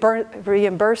call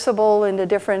reimbursable in the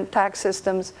different tax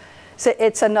systems. So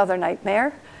it's another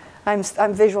nightmare. I'm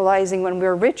visualizing when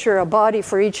we're richer, a body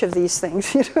for each of these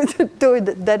things,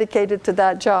 dedicated to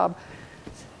that job.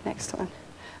 Next one.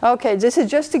 Okay, this is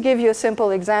just to give you a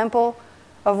simple example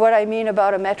of what I mean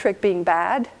about a metric being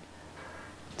bad.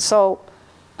 So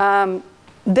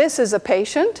this is a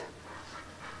patient.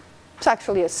 It's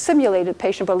actually a simulated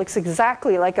patient, but looks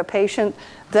exactly like a patient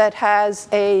that has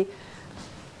a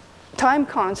time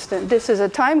constant. This is a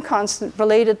time constant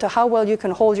related to how well you can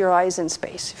hold your eyes in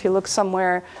space. If you look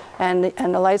somewhere and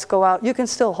the lights go out, you can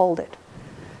still hold it.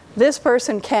 This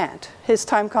person can't. His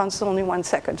time constant is only 1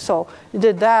 second. So you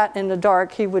did that in the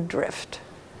dark, he would drift.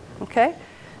 Okay?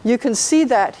 You can see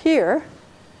that here,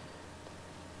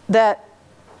 that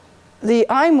the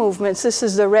eye movements, this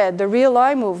is the red, the real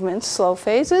eye movements, slow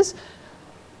phases,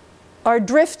 are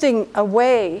drifting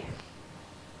away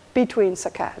between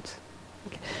saccades.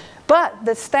 Okay. But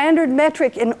the standard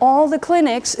metric in all the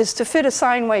clinics is to fit a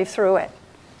sine wave through it.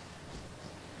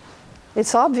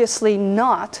 It's obviously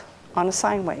not on a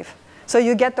sine wave. So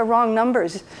you get the wrong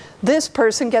numbers. This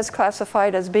person gets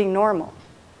classified as being normal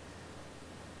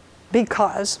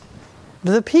because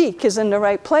the peak is in the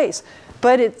right place.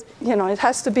 But it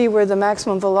has to be where the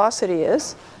maximum velocity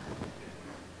is.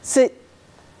 So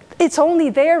it's only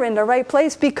there in the right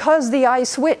place because the eye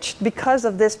switched, because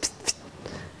of this.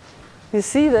 You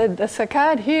see the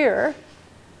saccade here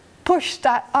pushed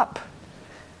that up.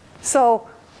 So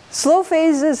slow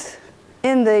phases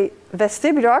in the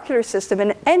vestibulo-ocular system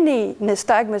and any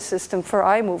nystagmus system for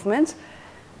eye movements,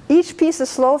 each piece of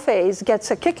slow phase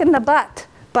gets a kick in the butt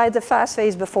by the fast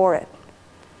phase before it.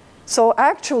 So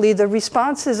actually the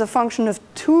response is a function of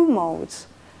two modes,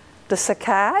 the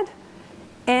saccade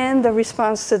and the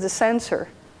response to the sensor.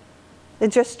 It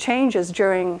just changes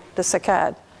during the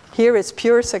saccade. Here it's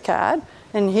pure saccade,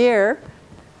 and here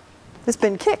it's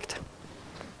been kicked.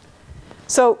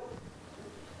 So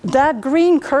that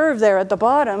green curve there at the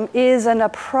bottom is an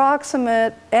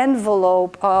approximate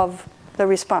envelope of the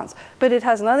response. But it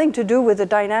has nothing to do with the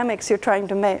dynamics you're trying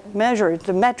to measure,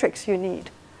 the metrics you need.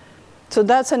 So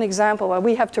that's an example why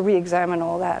we have to re-examine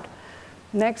all that.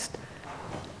 Next.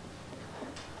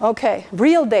 Okay,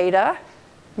 real data.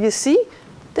 You see,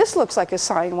 this looks like a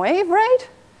sine wave, right?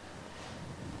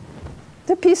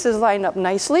 The pieces line up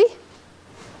nicely.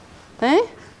 Eh?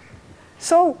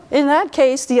 So in that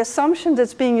case, the assumption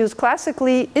that's being used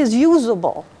classically is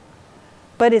usable.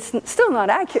 But it's still not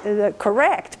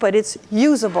correct, but it's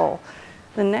usable.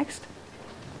 The next.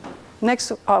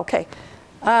 Okay.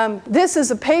 This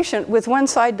is a patient with one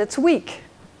side that's weak.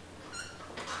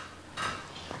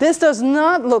 This does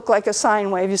not look like a sine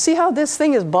wave. You see how this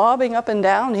thing is bobbing up and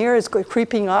down? Here it's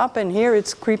creeping up, and here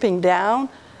it's creeping down.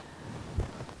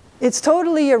 It's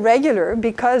totally irregular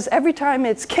because every time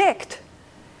it's kicked,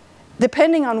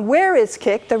 depending on where it's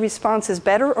kicked, the response is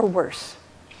better or worse.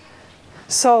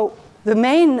 So the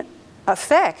main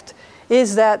effect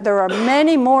is that there are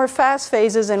many more fast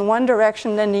phases in one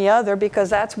direction than the other because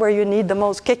that's where you need the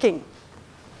most kicking.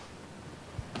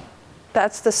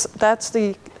 That's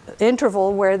the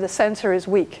interval where the sensor is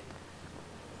weak.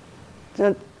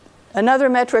 Another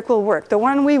metric will work. The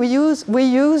one we use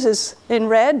is in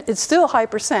red. It's still high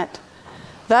percent.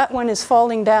 That one is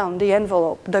falling down, the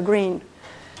envelope, the green.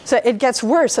 So it gets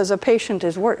worse as a patient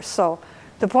is worse. So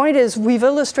the point is we've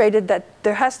illustrated that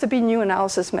there has to be new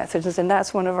analysis methods, and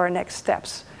that's one of our next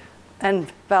steps,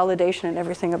 and validation and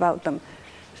everything about them.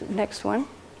 Next one.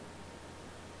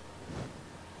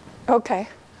 Okay.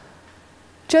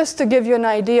 Just to give you an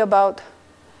idea about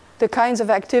the kinds of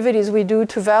activities we do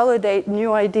to validate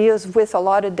new ideas with a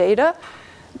lot of data.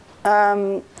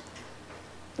 The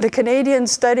Canadian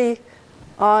study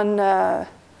on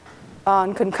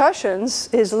concussions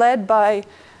is led by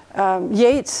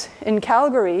Yates in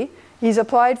Calgary. He's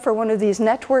applied for one of these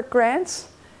network grants,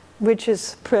 which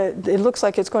is, it looks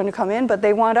like it's going to come in, but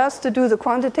they want us to do the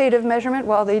quantitative measurement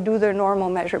while they do their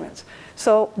normal measurements.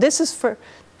 So this is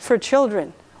for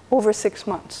children over 6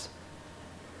 months.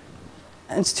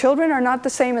 And children are not the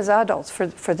same as adults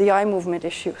for the eye movement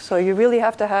issue. So you really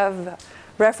have to have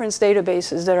reference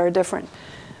databases that are different.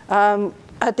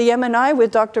 At the MNI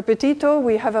with Dr. Petito,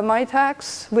 we have a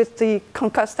MITAX with the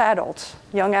concussed adults,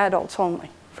 young adults only,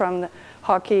 from the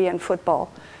hockey and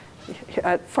football,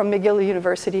 from McGill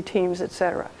University teams,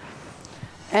 etc.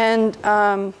 And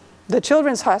the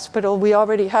Children's Hospital, we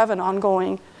already have an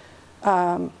ongoing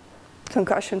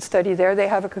concussion study there. They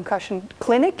have a concussion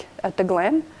clinic at the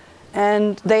Glen,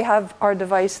 and they have our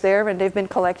device there, and they've been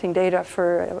collecting data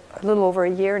for a little over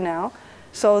a year now.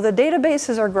 So the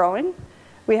databases are growing.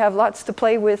 We have lots to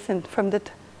play with, and from the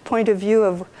point of view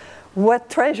of what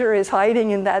treasure is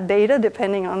hiding in that data,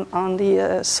 depending on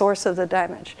the source of the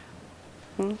damage.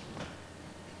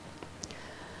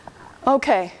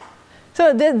 Okay,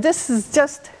 so this is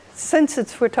just,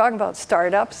 since we're talking about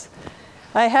startups,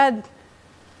 I had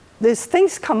these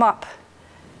things come up.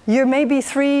 You're maybe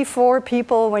 3, 4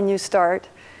 people when you start.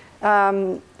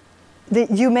 You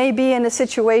may be in a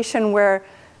situation where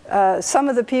some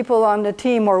of the people on the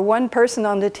team, or one person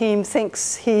on the team,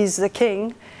 thinks he's the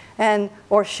king,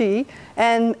 or she,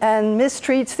 and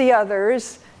mistreats the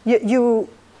others.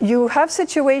 You have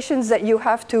situations that you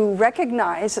have to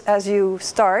recognize as you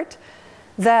start,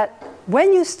 that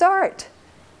when you start,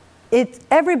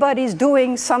 everybody's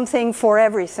doing something for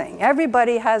everything.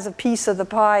 Everybody has a piece of the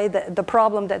pie, the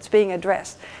problem that's being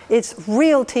addressed. It's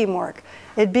real teamwork.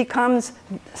 It becomes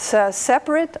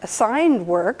separate, assigned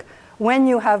work when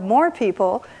you have more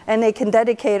people and they can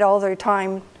dedicate all their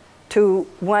time to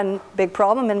one big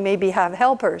problem and maybe have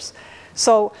helpers.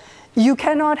 So you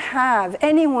cannot have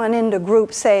anyone in the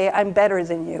group say, I'm better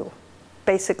than you,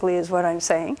 basically is what I'm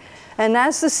saying. And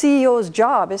that's the CEO's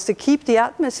job, is to keep the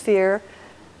atmosphere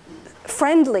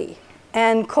friendly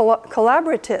and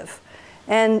collaborative.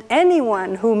 And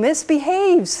anyone who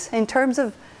misbehaves in terms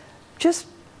of just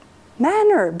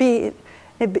manner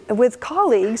with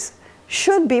colleagues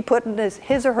should be put in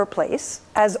his or her place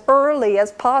as early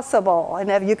as possible. And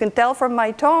if you can tell from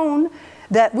my tone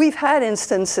that we've had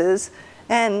instances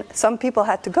and some people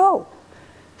had to go.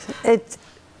 It's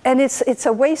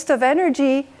a waste of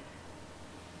energy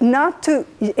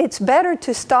it's better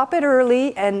to stop it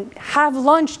early and have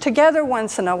lunch together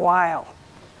once in a while.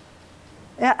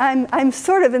 I'm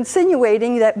sort of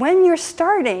insinuating that when you're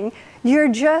starting, you're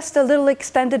just a little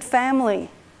extended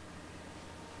family.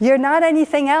 You're not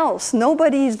anything else.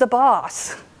 Nobody's the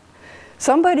boss.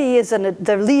 Somebody is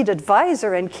the lead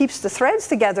advisor and keeps the threads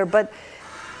together, but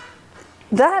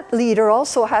that leader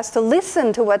also has to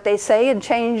listen to what they say and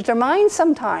change their mind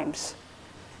sometimes.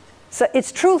 So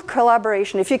it's true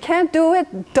collaboration. If you can't do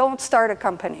it, don't start a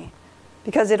company,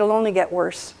 because it'll only get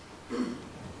worse.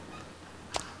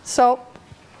 So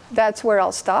that's where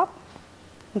I'll stop.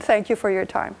 And thank you for your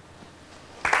time.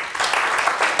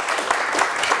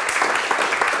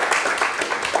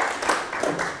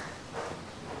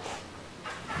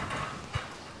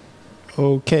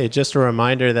 Okay, just a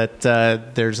reminder that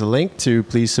there's a link to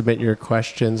please submit your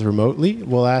questions remotely.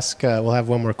 We'll have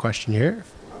one more question here.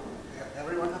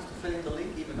 Everyone has to fill in the link,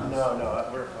 even us? No,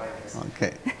 we're fine.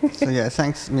 Okay, so yeah,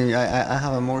 thanks. Maybe I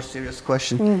have a more serious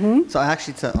question. So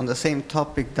actually, it's on the same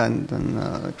topic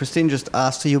than Christine just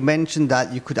asked. So you mentioned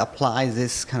that you could apply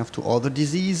this kind of to other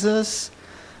diseases,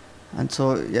 and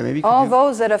so yeah, maybe all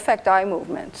those that affect eye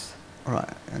movements. Right.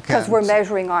 Okay. Because we're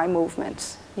measuring eye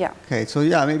movements. Yeah. Okay, so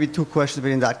yeah, maybe two questions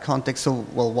within that context. So,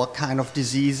 well, what kind of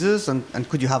diseases, and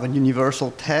could you have a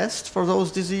universal test for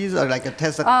those diseases, or like a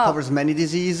test that covers many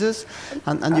diseases?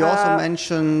 And you also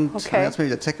mentioned, okay. That's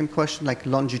maybe the second question, like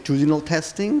longitudinal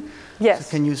testing. Yes.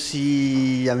 So can you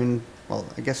see, I mean, well,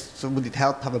 I guess, so would it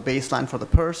help have a baseline for the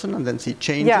person and then see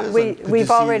changes? Yeah,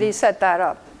 we've already set that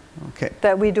up. Okay.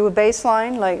 That we do a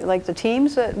baseline, like the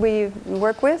teams that we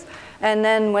work with, and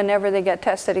then whenever they get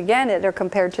tested again, they're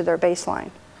compared to their baseline.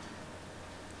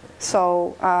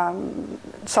 So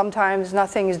sometimes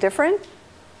nothing is different.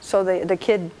 So the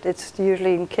kid, it's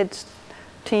usually in kids'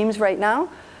 teams right now,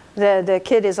 the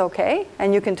kid is okay,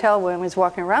 and you can tell when he's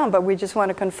walking around, but we just want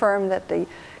to confirm that the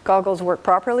goggles work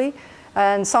properly.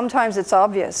 And sometimes it's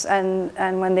obvious,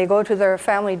 and when they go to their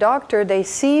family doctor, they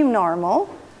seem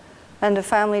normal, and the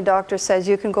family doctor says,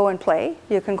 you can go and play,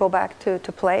 you can go back to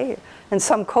play. And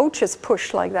some coaches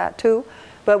push like that too,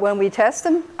 but when we test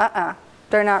them,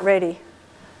 they're not ready.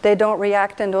 They don't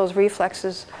react in those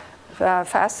reflexes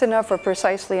fast enough or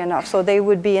precisely enough. So they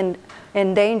would be in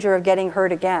danger of getting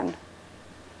hurt again.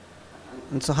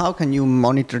 And so how can you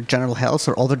monitor general health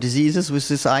or other diseases with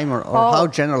this eye, or how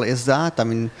general is that? I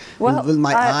mean, well, will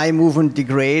my eye movement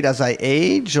degrade as I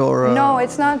age, or? No,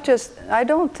 it's not just, I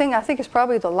think it's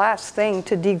probably the last thing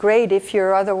to degrade if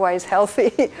you're otherwise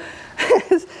healthy.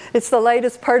 It's the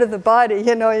lightest part of the body,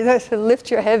 you know, you have to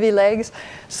lift your heavy legs.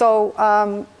 So,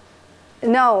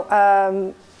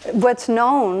 no, what's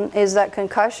known is that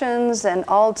concussions and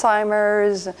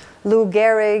Alzheimer's, Lou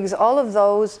Gehrig's, all of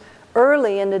those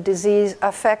early in the disease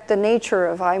affect the nature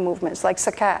of eye movements, like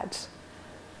saccades.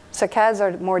 Saccades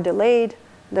are more delayed,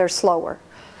 they're slower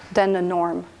than the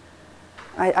norm.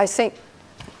 I think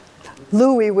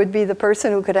Louis would be the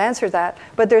person who could answer that,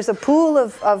 but there's a pool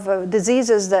of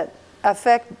diseases that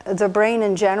affect the brain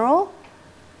in general.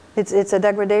 It's a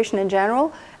degradation in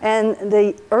general, and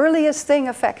the earliest thing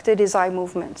affected is eye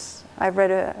movements. I've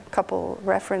read a couple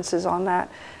references on that.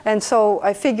 And so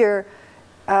I figure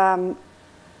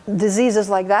diseases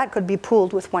like that could be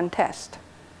pooled with one test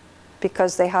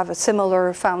because they have a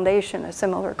similar foundation, a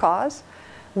similar cause.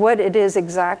 What it is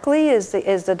exactly is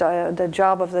the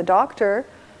job of the doctor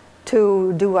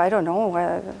to do, I don't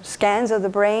know, scans of the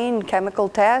brain, chemical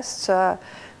tests,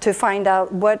 to find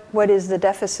out what is the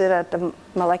deficit at the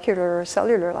molecular or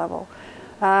cellular level.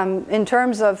 In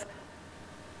terms of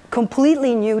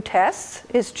completely new tests,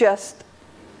 it's just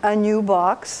a new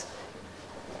box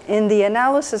in the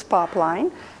analysis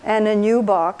pipeline and a new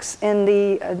box in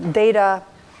the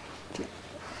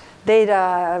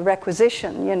data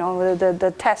requisition, you know,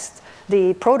 the test,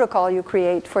 the protocol you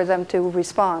create for them to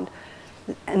respond.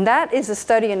 And that is a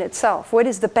study in itself. What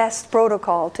is the best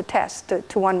protocol to test,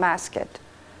 to unmask it?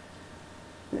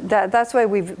 That's why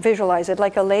we visualize it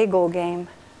like a Lego game.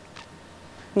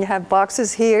 You have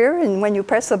boxes here, and when you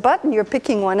press a button, you're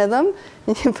picking one of them,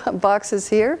 and you put boxes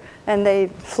here, and they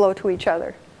flow to each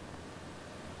other.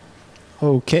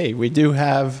 Okay, we do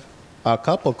have a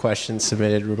couple questions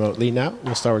submitted remotely now.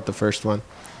 We'll start with the first one.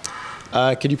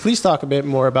 Could you please talk a bit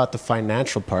more about the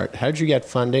financial part? How did you get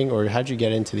funding, or how did you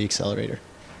get into the accelerator?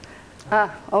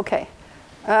 Okay.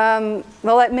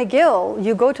 Well, at McGill,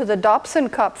 you go to the Dobson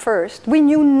Cup first. We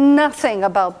knew nothing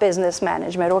about business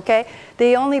management, okay?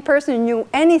 The only person who knew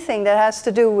anything that has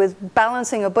to do with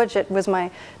balancing a budget was my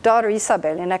daughter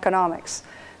Isabel in economics.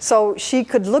 So she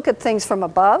could look at things from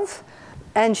above,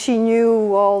 and she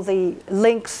knew all the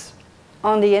links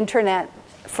on the internet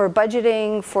for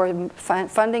budgeting, for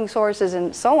funding sources,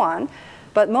 and so on,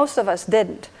 but most of us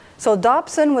didn't. So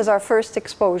Dobson was our first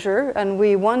exposure, and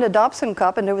we won the Dobson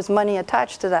Cup, and there was money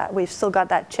attached to that. We've still got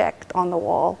that check on the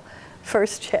wall,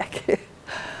 first check.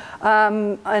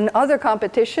 And other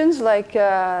competitions like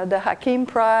the Hakim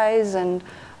Prize and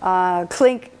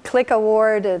Click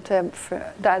Award,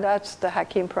 that's the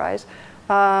Hakim Prize.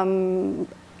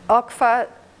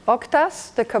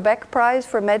 OCTAS, the Quebec Prize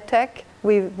for MedTech,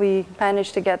 we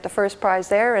managed to get the first prize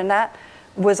there, and that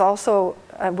was also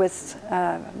with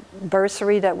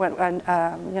bursary that went,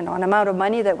 you know, an amount of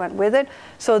money that went with it.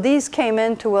 So these came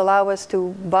in to allow us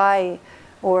to buy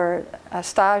or a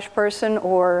stage person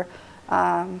or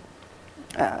an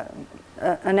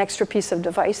extra piece of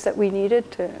device that we needed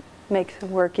to make the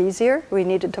work easier. We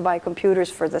needed to buy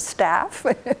computers for the staff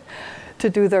to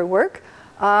do their work.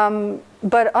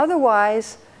 But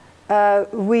otherwise,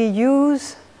 we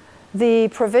use the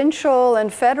provincial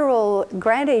and federal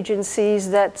grant agencies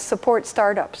that support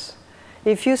startups.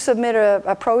 If you submit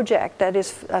a project that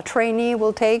is a trainee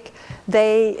will take,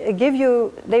 they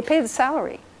pay the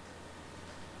salary.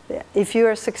 If you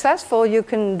are successful, you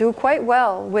can do quite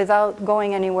well without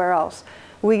going anywhere else.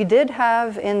 We did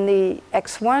have in the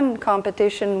X1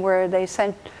 competition where they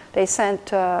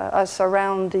sent us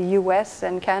around the US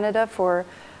and Canada for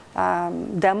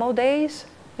demo days,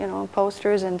 you know,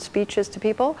 posters and speeches to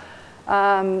people.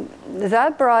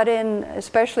 That brought in,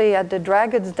 especially at the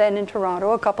Dragon's Den in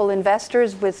Toronto, a couple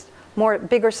investors with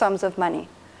bigger sums of money.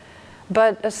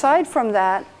 But aside from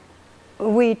that,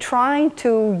 we try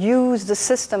to use the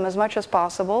system as much as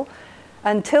possible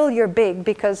until you're big,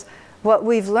 because what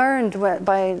we've learned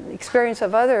by experience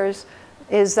of others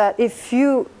is that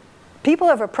people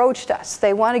have approached us,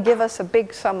 they want to give us a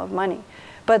big sum of money.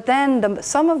 But then the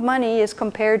sum of money is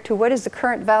compared to what is the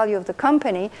current value of the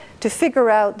company to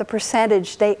figure out the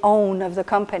percentage they own of the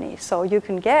company. So you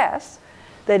can guess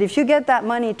that if you get that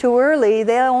money too early,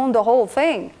 they own the whole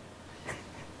thing.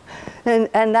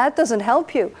 and that doesn't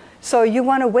help you. So you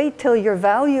want to wait till your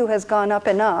value has gone up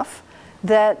enough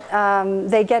that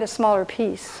they get a smaller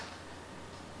piece.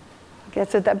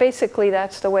 Basically,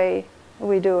 that's the way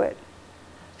we do it,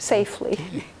 safely.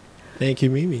 Okay. Thank you,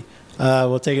 Mimi.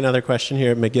 We'll take another question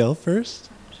here at McGill first.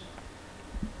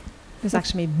 It was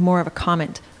actually more of a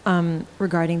comment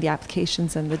regarding the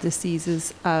applications and the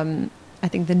diseases. I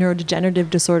think the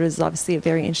neurodegenerative disorders is obviously a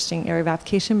very interesting area of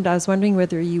application, but I was wondering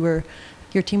whether your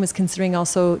team was considering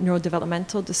also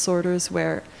neurodevelopmental disorders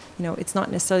where, you know, it's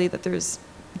not necessarily that there's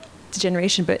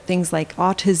degeneration, but things like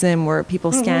autism where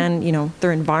people scan, you know,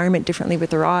 their environment differently with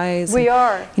their eyes. We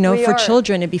are. You know, for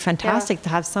children, it'd be fantastic to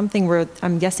have something where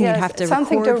I'm guessing you'd have to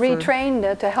something to record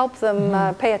retrain to help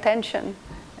them pay attention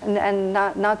and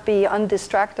not be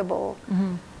undistractable.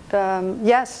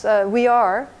 Yes, we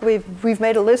are. We've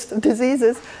made a list of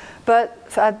diseases, but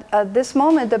at this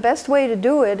moment, the best way to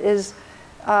do it is,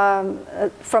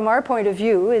 from our point of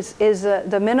view, is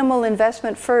the minimal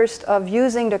investment first of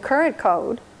using the current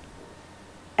code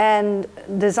and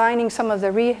designing some of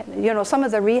the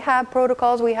rehab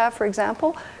protocols we have, for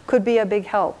example, could be a big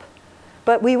help.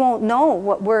 But we won't know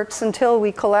what works until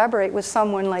we collaborate with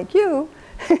someone like you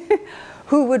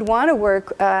who would want to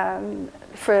work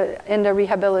in the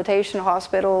rehabilitation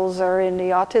hospitals or in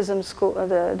the autism school.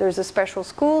 There's a special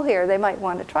school here. They might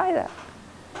want to try that.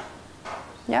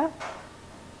 Yeah.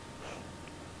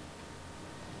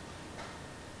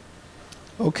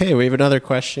 Okay, we have another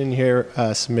question here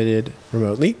submitted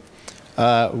remotely.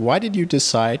 Why did you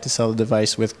decide to sell a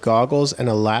device with goggles and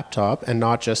a laptop and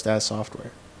not just as software?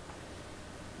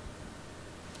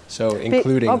 So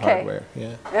including hardware,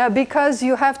 yeah. Because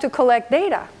you have to collect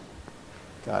data.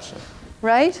 Gotcha.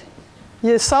 Right?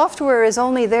 Your software is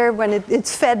only there when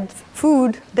it's fed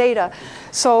food data.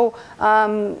 So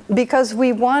because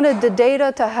we wanted the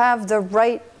data to have the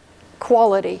right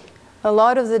quality. A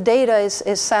lot of the data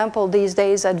is sampled these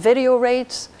days at video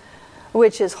rates,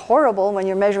 which is horrible when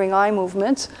you're measuring eye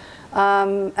movements.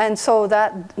 And so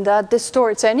that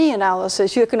distorts any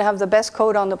analysis. You can have the best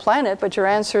code on the planet, but your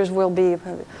answers will be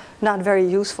not very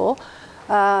useful.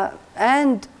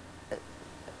 And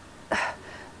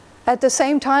at the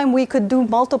same time, we could do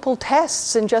multiple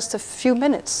tests in just a few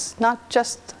minutes, not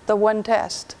just the one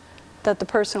test that the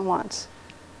person wants.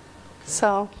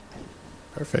 So.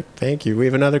 Perfect, thank you. We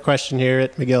have another question here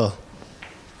at McGill.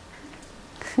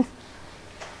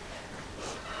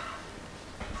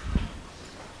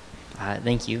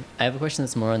 Thank you. I have a question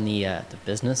that's more on the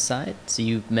business side. So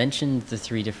you mentioned the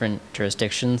 3 different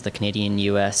jurisdictions, the Canadian,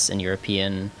 US, and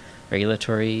European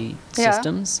regulatory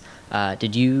systems.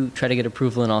 Did you try to get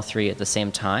approval in all 3 at the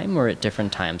same time or at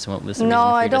different times? And what was the reason for your decision?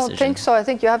 No, I don't think so. I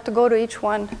think you have to go to each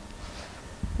one.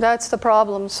 That's the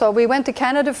problem. So we went to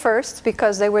Canada first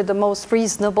because they were the most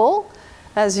reasonable,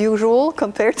 as usual,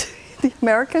 compared to the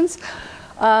Americans.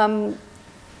 And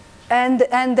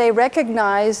they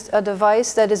recognized a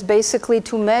device that is basically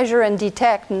to measure and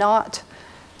detect, not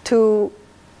to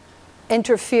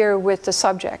interfere with the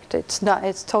subject. It's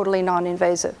totally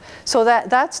non-invasive. So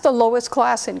that's the lowest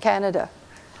class in Canada.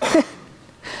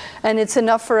 And it's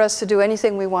enough for us to do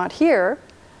anything we want here,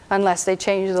 unless they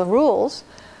change the rules.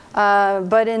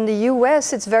 But in the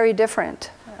US, it's very different.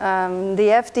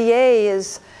 The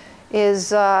FDA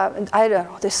I don't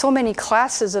know, there's so many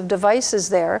classes of devices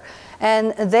there,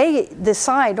 and they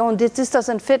decide, oh, this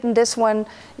doesn't fit in this one,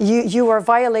 you are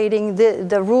violating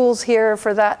the rules here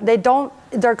for that.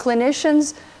 Their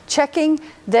clinicians checking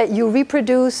that you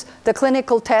reproduce the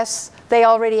clinical tests they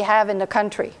already have in the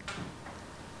country.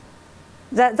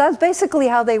 That's basically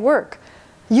how they work.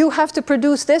 You have to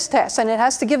produce this test, and it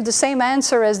has to give the same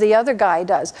answer as the other guy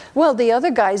does. Well, the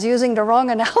other guy's using the wrong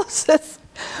analysis.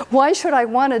 Why should I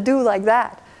want to do like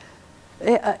that?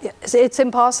 It's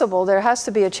impossible. There has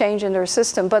to be a change in their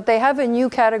system. But they have a new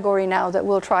category now that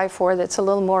we'll try for that's a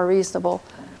little more reasonable.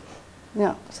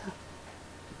 Yeah.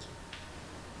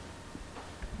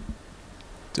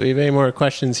 Do we have any more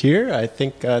questions here? I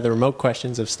think the remote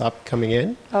questions have stopped coming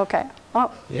in. Okay.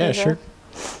 Oh, yeah, sure.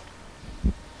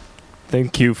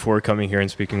 Thank you for coming here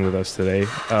and speaking with us today.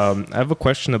 I have a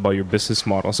question about your business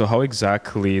model. So how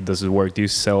exactly does it work? Do you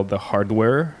sell the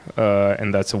hardware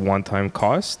and that's a one-time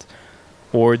cost?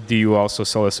 Or do you also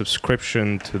sell a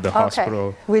subscription to the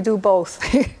hospital? We do both.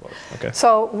 Okay.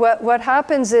 So what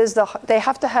happens is they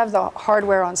have to have the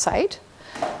hardware on site.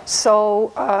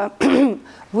 So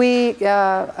we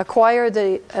acquire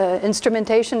the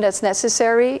instrumentation that's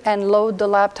necessary and load the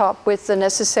laptop with the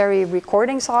necessary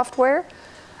recording software.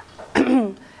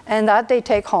 And that they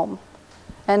take home.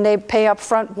 And they pay up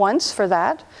front once for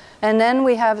that. And then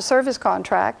we have a service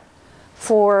contract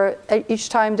for each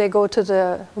time they go to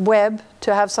the web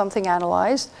to have something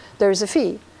analyzed, there's a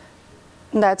fee.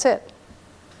 And that's it.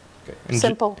 Okay. And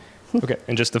simple. Okay,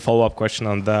 and just a follow-up question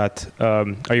on that.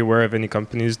 Are you aware of any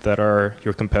companies that are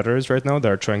your competitors right now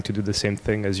that are trying to do the same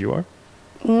thing as you are?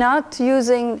 Not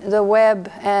using the web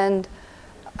and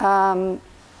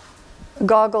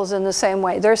goggles in the same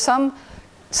way. There's some,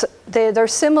 they're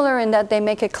similar in that they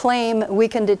make a claim we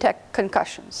can detect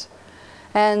concussions.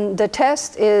 And the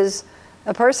test is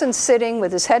a person sitting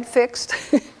with his head fixed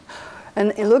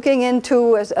and looking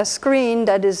into a screen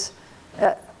that is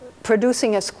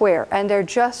producing a square, and they're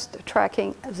just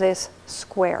tracking this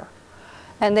square.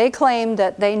 And they claim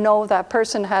that they know that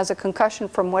person has a concussion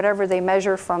from whatever they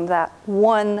measure from that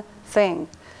one thing.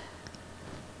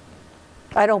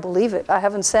 I don't believe it. I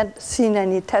haven't seen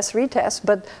any test retest,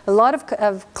 but a lot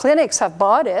of clinics have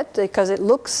bought it because it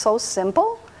looks so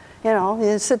simple. You know,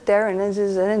 you sit there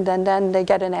and then they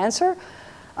get an answer.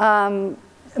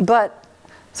 But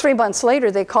 3 months later,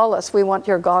 they call us, we want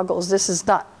your goggles. This is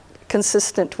not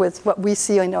consistent with what we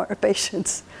see in our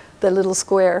patients, the little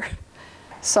square.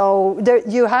 So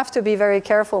you have to be very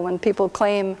careful when people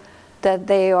claim that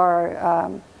they are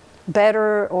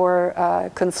better or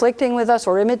conflicting with us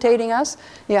or imitating us.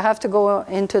 You have to go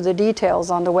into the details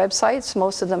on the websites.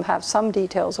 Most of them have some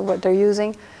details of what they're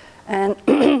using. And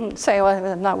say, well,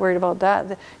 I'm not worried about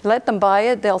that. Let them buy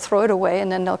it, they'll throw it away,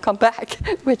 and then they'll come back,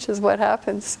 which is what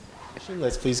happens.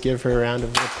 Let's please give her a round of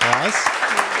applause.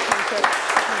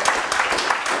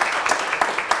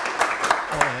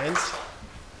 And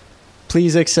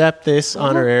please accept this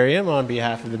honorarium on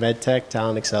behalf of the MedTech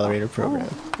Talent Accelerator Program.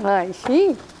 I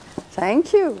see.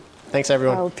 Thank you. Thanks,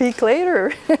 everyone. I'll peek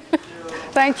later.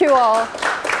 Thank you all.